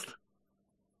said things...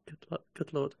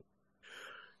 Good Lord.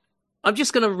 I'm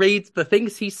just going to read the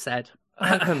things he said.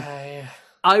 Okay.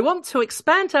 I want to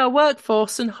expand our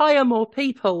workforce and hire more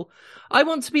people. I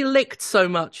want to be licked so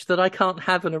much that I can't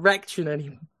have an erection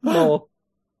anymore.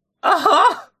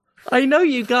 I know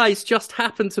you guys just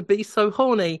happen to be so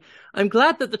horny. I'm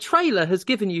glad that the trailer has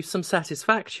given you some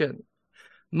satisfaction.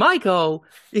 My goal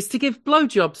is to give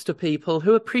blowjobs to people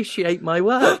who appreciate my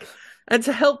work and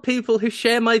to help people who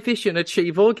share my vision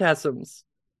achieve orgasms.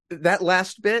 That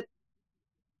last bit,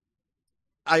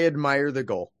 I admire the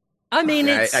goal. I mean,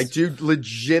 I do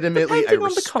legitimately, I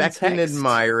respect and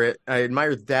admire it. I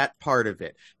admire that part of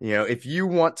it. You know, if you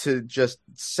want to just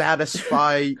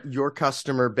satisfy your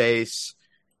customer base,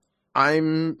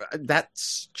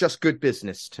 that's just good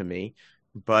business to me.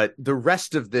 But the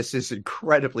rest of this is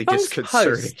incredibly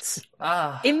disconcerting.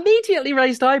 Immediately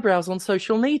raised eyebrows on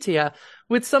social media,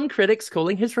 with some critics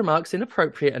calling his remarks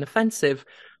inappropriate and offensive.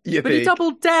 Yippee. But he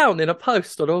doubled down in a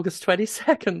post on August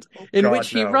 22nd, in which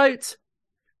he wrote,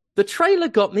 "The trailer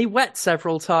got me wet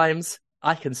several times.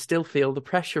 I can still feel the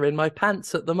pressure in my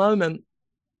pants at the moment."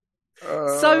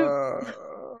 So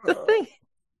the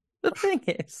thing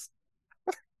is,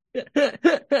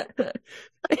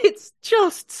 it's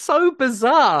just so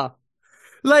bizarre.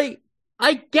 Like,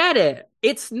 I get it.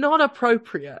 It's not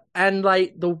appropriate. And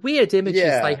like the weird images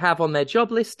they have on their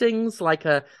job listings, like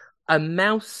a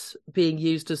mouse being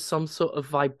used as some sort of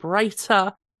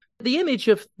vibrator. The image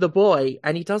of the boy,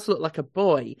 and he does look like a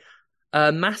boy,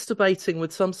 masturbating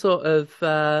with some sort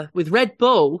of, with Red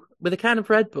Bull, with a can of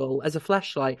Red Bull as a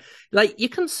flashlight. Like, you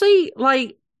can see,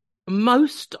 like,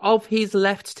 most of his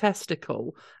left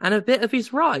testicle and a bit of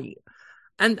his right.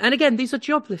 And again, these are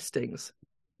job listings.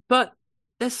 But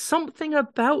there's something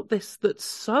about this that's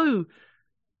so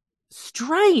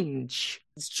strange.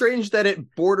 It's strange that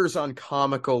it borders on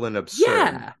comical and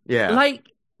absurd. Yeah. Like,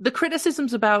 the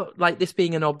criticisms about, like, this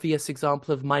being an obvious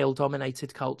example of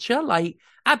male-dominated culture, like,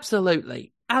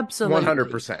 absolutely.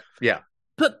 100%, yeah.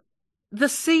 But the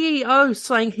CEO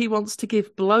saying he wants to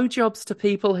give blowjobs to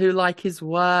people who like his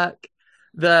work,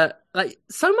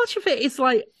 so much of it is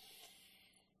like,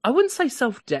 I wouldn't say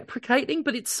self-deprecating,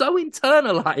 but it's so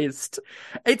internalized.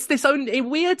 It's this own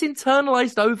weird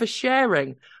internalized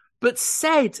oversharing, but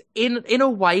said in a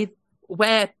way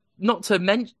where, not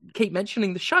to keep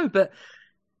mentioning the show, but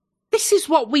this is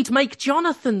what we'd make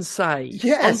Jonathan say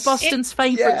on Boston's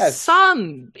favourite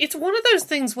son. It's one of those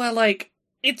things where, like,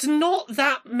 it's not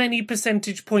that many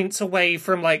percentage points away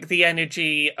from, like, the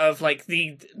energy of, like,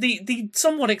 the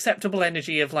somewhat acceptable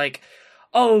energy of, like,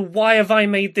 oh, why have I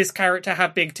made this character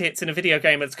have big tits in a video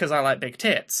game? It's because I like big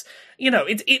tits. You know,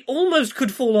 it almost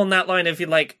could fall on that line of, you're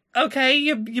like, okay,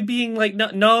 you're being like,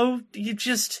 no, you've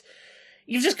just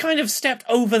kind of stepped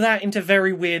over that into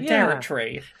very weird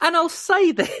territory. And I'll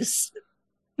say this,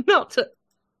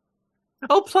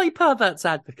 I'll play pervert's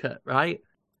advocate, right?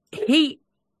 He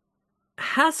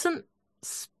hasn't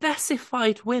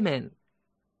specified women.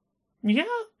 Yeah.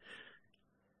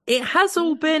 It has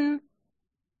all been,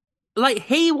 like,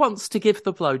 he wants to give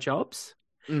the blowjobs.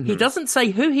 Mm-hmm. He doesn't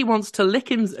say who he wants to lick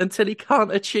him until he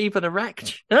can't achieve an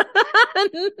erection. This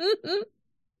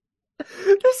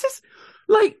is,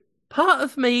 like, part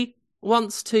of me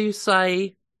wants to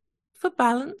say, for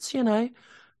balance, you know,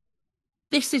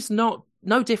 this is no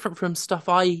different from stuff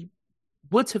I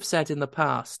would have said in the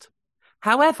past.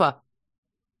 However,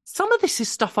 some of this is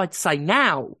stuff I'd say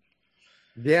now.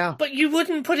 Yeah. But you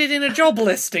wouldn't put it in a job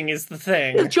listing is the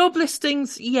thing. The job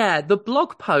listings, yeah. The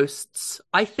blog posts,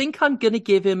 I think I'm going to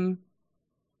give him...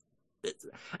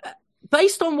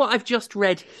 Based on what I've just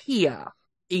read here,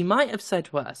 he might have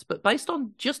said worse, but based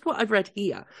on just what I've read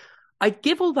here, I'd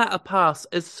give all that a pass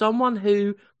as someone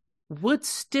who would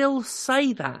still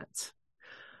say that.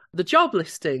 The job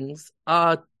listings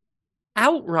are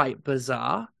outright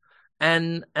bizarre,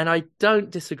 and I don't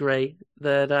disagree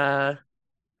that...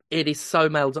 it is so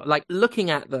like, looking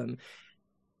at them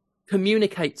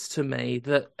communicates to me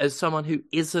that as someone who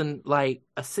isn't, like,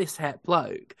 a cishet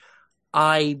bloke,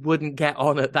 I wouldn't get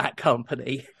on at that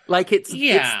company. Like, it's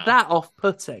that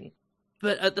off-putting.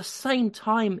 But at the same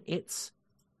time,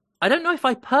 I don't know if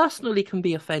I personally can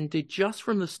be offended just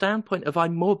from the standpoint of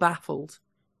I'm more baffled.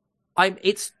 I'm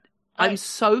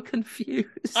so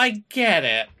confused. I get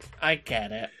it.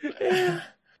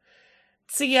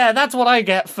 So yeah, that's what I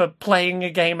get for playing a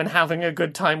game and having a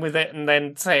good time with it, and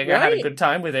then saying I had a good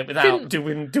time with it without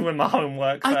doing my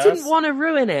homework first. I didn't want to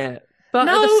ruin it, but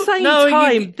at the same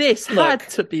time, this had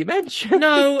to be mentioned.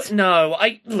 No.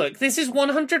 Look, this is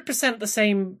 100% the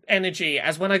same energy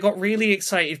as when I got really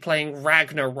excited playing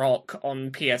Ragnarok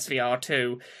on PSVR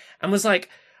 2, and was like,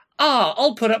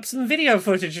 I'll put up some video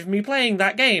footage of me playing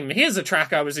that game. Here's a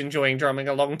track I was enjoying drumming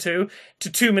along to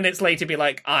 2 minutes later be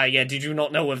like, did you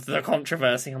not know of the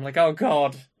controversy? I'm like, oh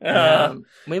god.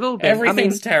 We've all been.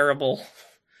 Everything's terrible.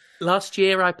 Last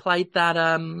year I played that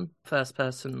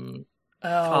first-person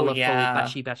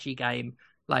colourful bashy game,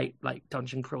 like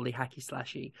dungeon crawly, hacky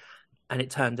slashy, and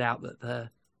it turned out that the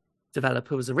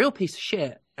developer was a real piece of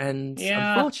shit, and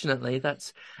unfortunately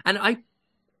that's... And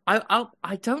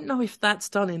I don't know if that's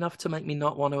done enough to make me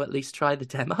not want to at least try the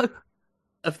demo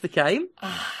of the game.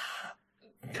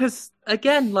 Because,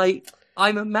 again, like,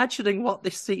 I'm imagining what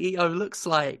this CEO looks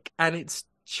like, and it's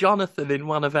Jonathan in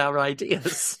one of our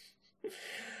ideas.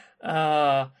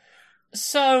 A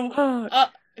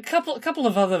couple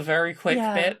of other very quick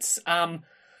bits.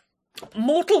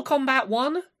 Mortal Kombat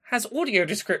 1 has audio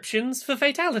descriptions for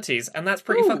fatalities, and that's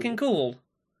pretty fucking cool.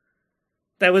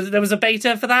 There was a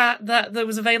beta for that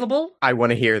was available. I want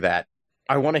to hear that.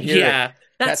 I want to hear it. Yeah,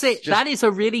 that's it. That is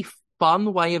a really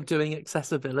fun way of doing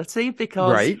accessibility,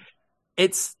 because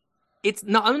it's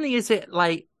not only is it,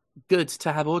 like, good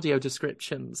to have audio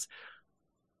descriptions,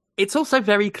 it's also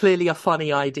very clearly a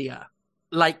funny idea.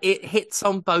 Like, it hits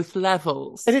on both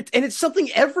levels. And it's something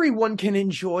everyone can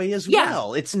enjoy as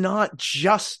well. It's not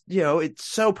just, it's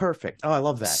so perfect. Oh, I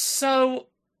love that. So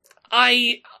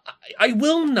I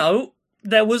will note,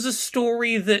 there was a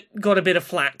story that got a bit of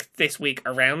flack this week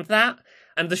around that,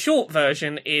 and the short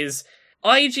version is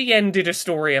IGN did a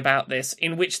story about this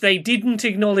in which they didn't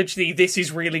acknowledge this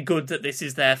is really good that this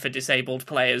is there for disabled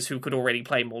players who could already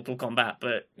play Mortal Kombat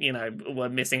but, were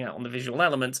missing out on the visual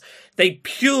elements. Their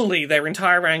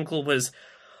entire angle was,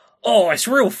 it's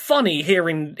real funny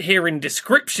hearing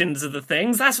descriptions of the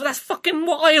things. That's fucking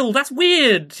wild. That's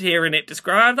weird hearing it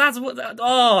described.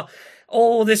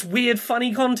 oh, this weird,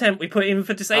 funny content we put in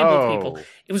for disabled people.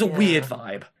 It was a weird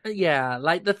vibe. Yeah,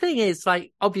 like, the thing is,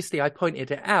 like, obviously I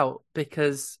pointed it out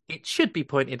because it should be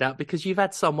pointed out because you've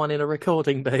had someone in a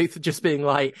recording booth just being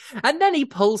like, and then he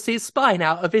pulls his spine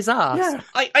out of his ass. Yeah.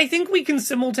 I think we can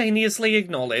simultaneously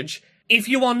acknowledge, if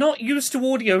you are not used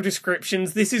to audio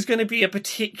descriptions, this is going to be a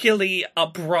particularly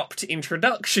abrupt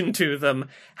introduction to them,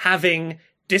 having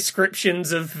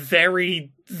descriptions of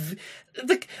very...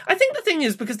 I think the thing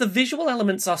is, because the visual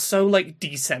elements are so, like,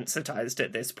 desensitized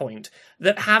at this point,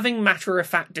 that having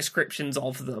matter-of-fact descriptions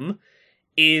of them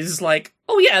is like,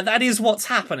 oh yeah, that is what's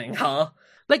happening, huh?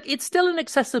 Like, it's still an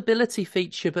accessibility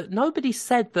feature, but nobody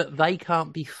said that they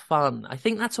can't be fun. I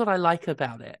think that's what I like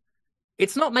about it.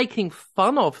 It's not making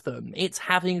fun of them, it's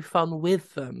having fun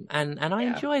with them, and I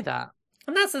enjoy that.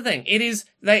 And that's the thing. It is,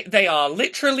 they are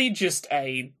literally just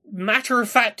a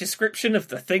matter-of-fact description of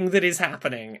the thing that is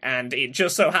happening, and it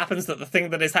just so happens that the thing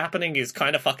that is happening is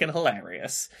kind of fucking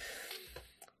hilarious.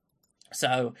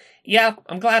 So, yeah,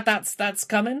 I'm glad that's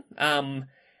coming. And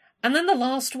then the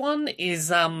last one is,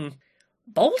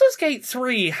 Baldur's Gate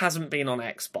 3 hasn't been on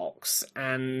Xbox,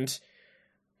 and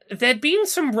there'd been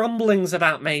some rumblings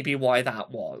about maybe why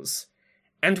that was.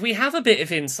 And we have a bit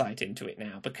of insight into it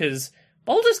now, because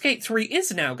Baldur's Gate 3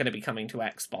 is now going to be coming to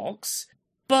Xbox,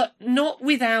 but not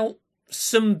without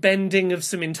some bending of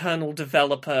some internal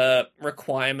developer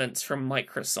requirements from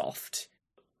Microsoft.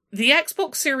 The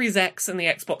Xbox Series X and the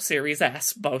Xbox Series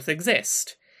S both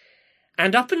exist.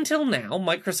 And up until now,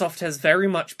 Microsoft has very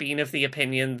much been of the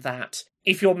opinion that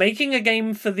if you're making a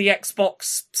game for the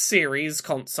Xbox Series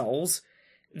consoles,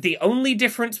 the only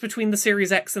difference between the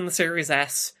Series X and the Series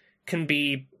S can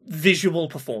be visual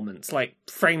performance, like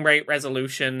frame rate,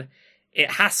 resolution.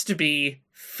 It has to be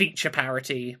feature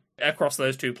parity across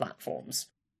those two platforms.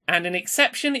 And an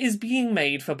exception is being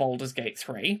made for Baldur's Gate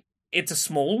 3. It's a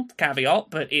small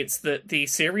caveat, but it's that the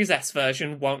Series S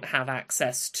version won't have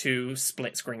access to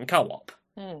split-screen co-op.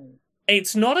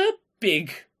 It's not a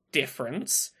big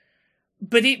difference,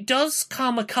 but it does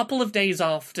come a couple of days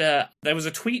after there was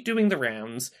a tweet doing the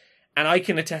rounds, and I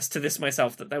can attest to this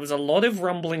myself, that there was a lot of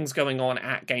rumblings going on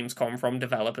at Gamescom from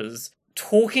developers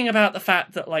talking about the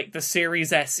fact that, like, the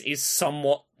Series S is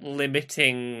somewhat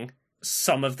limiting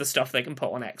some of the stuff they can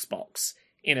put on Xbox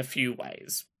in a few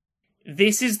ways.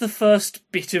 This is the first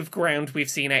bit of ground we've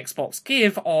seen Xbox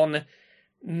give on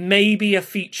maybe a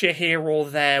feature here or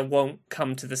there won't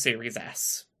come to the Series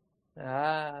S.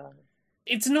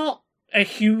 It's not a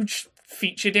huge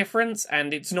feature difference,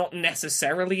 and it's not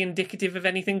necessarily indicative of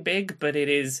anything big, but it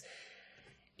is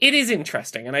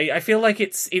interesting, and I feel like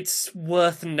it's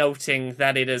worth noting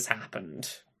that it has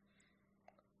happened.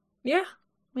 Yeah.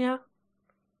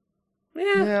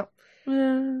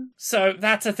 So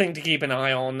that's a thing to keep an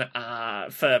eye on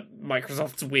for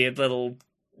Microsoft's weird little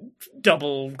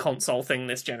double console thing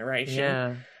this generation.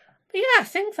 Yeah. But yeah, I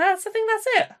think that's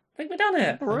it. I think we've done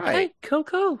it. All right. Okay,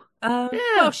 cool. What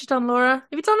else you done, Laura? Have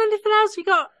you done anything else?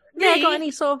 Got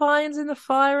any sort of irons in the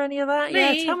fire, any of that?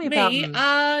 Tell me about them.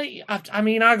 I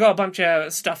got a bunch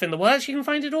of stuff in the works. You can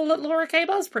find it all at Laura K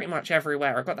Buzz pretty much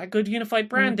everywhere. I've got that good unified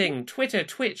branding. Twitter,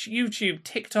 Twitch, YouTube,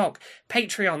 TikTok,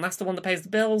 Patreon. That's the one that pays the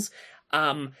bills.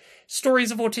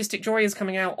 Stories of Autistic Joy is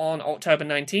coming out on October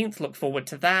 19th. Look forward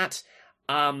to that.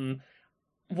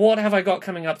 What have I got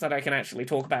coming up that I can actually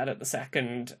talk about at the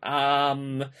second?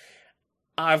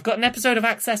 I've got an episode of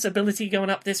Accessibility going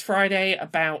up this Friday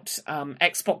about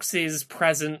Xbox's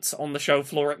presence on the show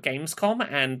floor at Gamescom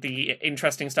and the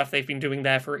interesting stuff they've been doing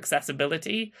there for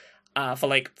accessibility, for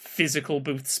like physical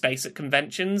booth space at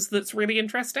conventions. That's really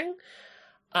interesting.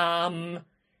 I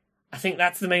think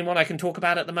that's the main one I can talk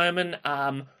about at the moment.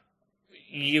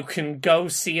 You can go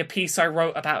see a piece I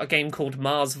wrote about a game called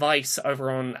Mars Vice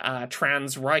over on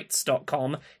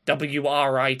transrights.com,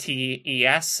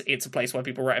 WRITES. It's a place where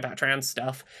people write about trans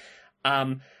stuff.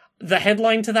 The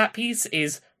headline to that piece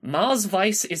is, Mars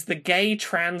Vice is the gay,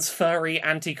 trans, furry,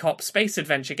 anti-cop space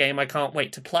adventure game I can't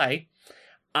wait to play.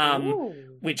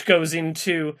 Which goes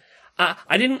into...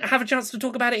 I didn't have a chance to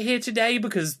talk about it here today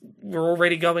because we're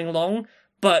already going long,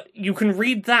 but you can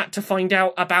read that to find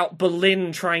out about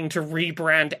Berlin trying to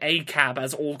rebrand ACAB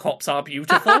as All Cops Are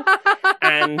Beautiful,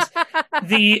 and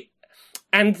the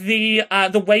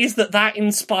ways that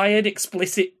inspired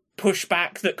explicit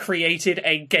pushback that created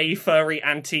a gay, furry,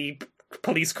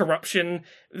 anti-police corruption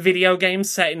video game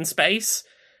set in space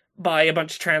by a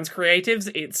bunch of trans creatives.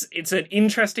 It's an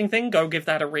interesting thing. Go give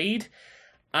that a read.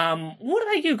 What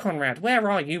about you, Conrad? Where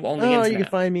are you on the internet? You can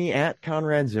find me at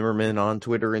Conrad Zimmerman on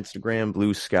Twitter, Instagram,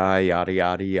 Blue Sky, yada,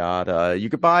 yada, yada. You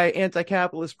could buy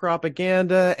anti-capitalist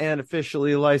propaganda and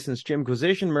officially licensed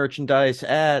Jimquisition merchandise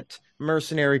at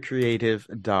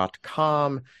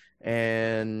mercenarycreative.com.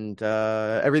 And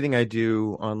everything I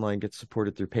do online gets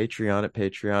supported through Patreon at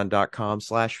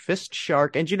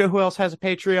patreon.com/fistshark. And you know who else has a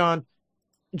Patreon?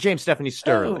 James Stephanie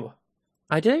Sterling. Oh.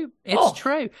 I do. It's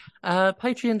true.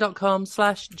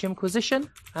 Patreon.com/Jimquisition.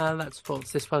 That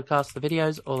supports this podcast, the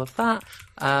videos, all of that.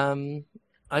 I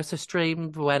also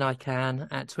stream when I can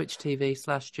at Twitch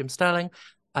TV/Jim Sterling.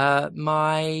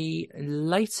 My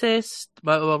latest,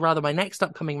 well, rather my next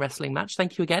upcoming wrestling match.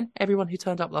 Thank you again, everyone who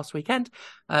turned up last weekend.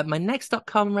 My next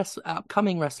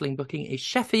upcoming wrestling booking is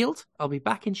Sheffield. I'll be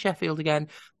back in Sheffield again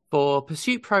for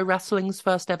Pursuit Pro Wrestling's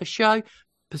first ever show.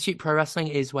 Pursuit Pro Wrestling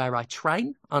is where I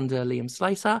train under Liam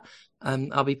Slater.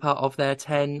 I'll be part of their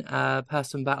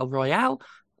 10-person battle royale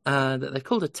that they've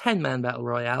called a 10-man battle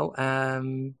royale.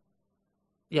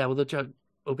 Yeah, well, the joke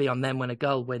will be on them when a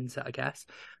girl wins it, I guess.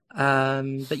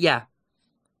 But yeah,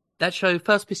 that show,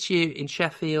 First Pursuit in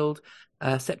Sheffield,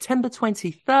 September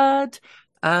 23rd.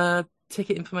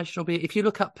 Ticket information will be, if you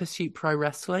look up Pursuit Pro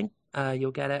Wrestling,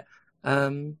 you'll get it.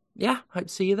 Yeah, hope to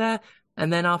see you there. And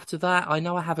then after that, I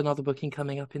know I have another booking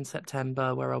coming up in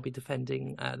September where I'll be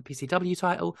defending the PCW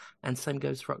title, and same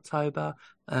goes for October.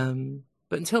 But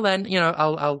until then,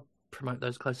 I'll promote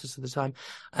those closer to the time.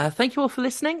 Thank you all for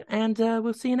listening, and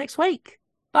we'll see you next week.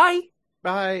 Bye.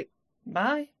 Bye.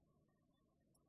 Bye.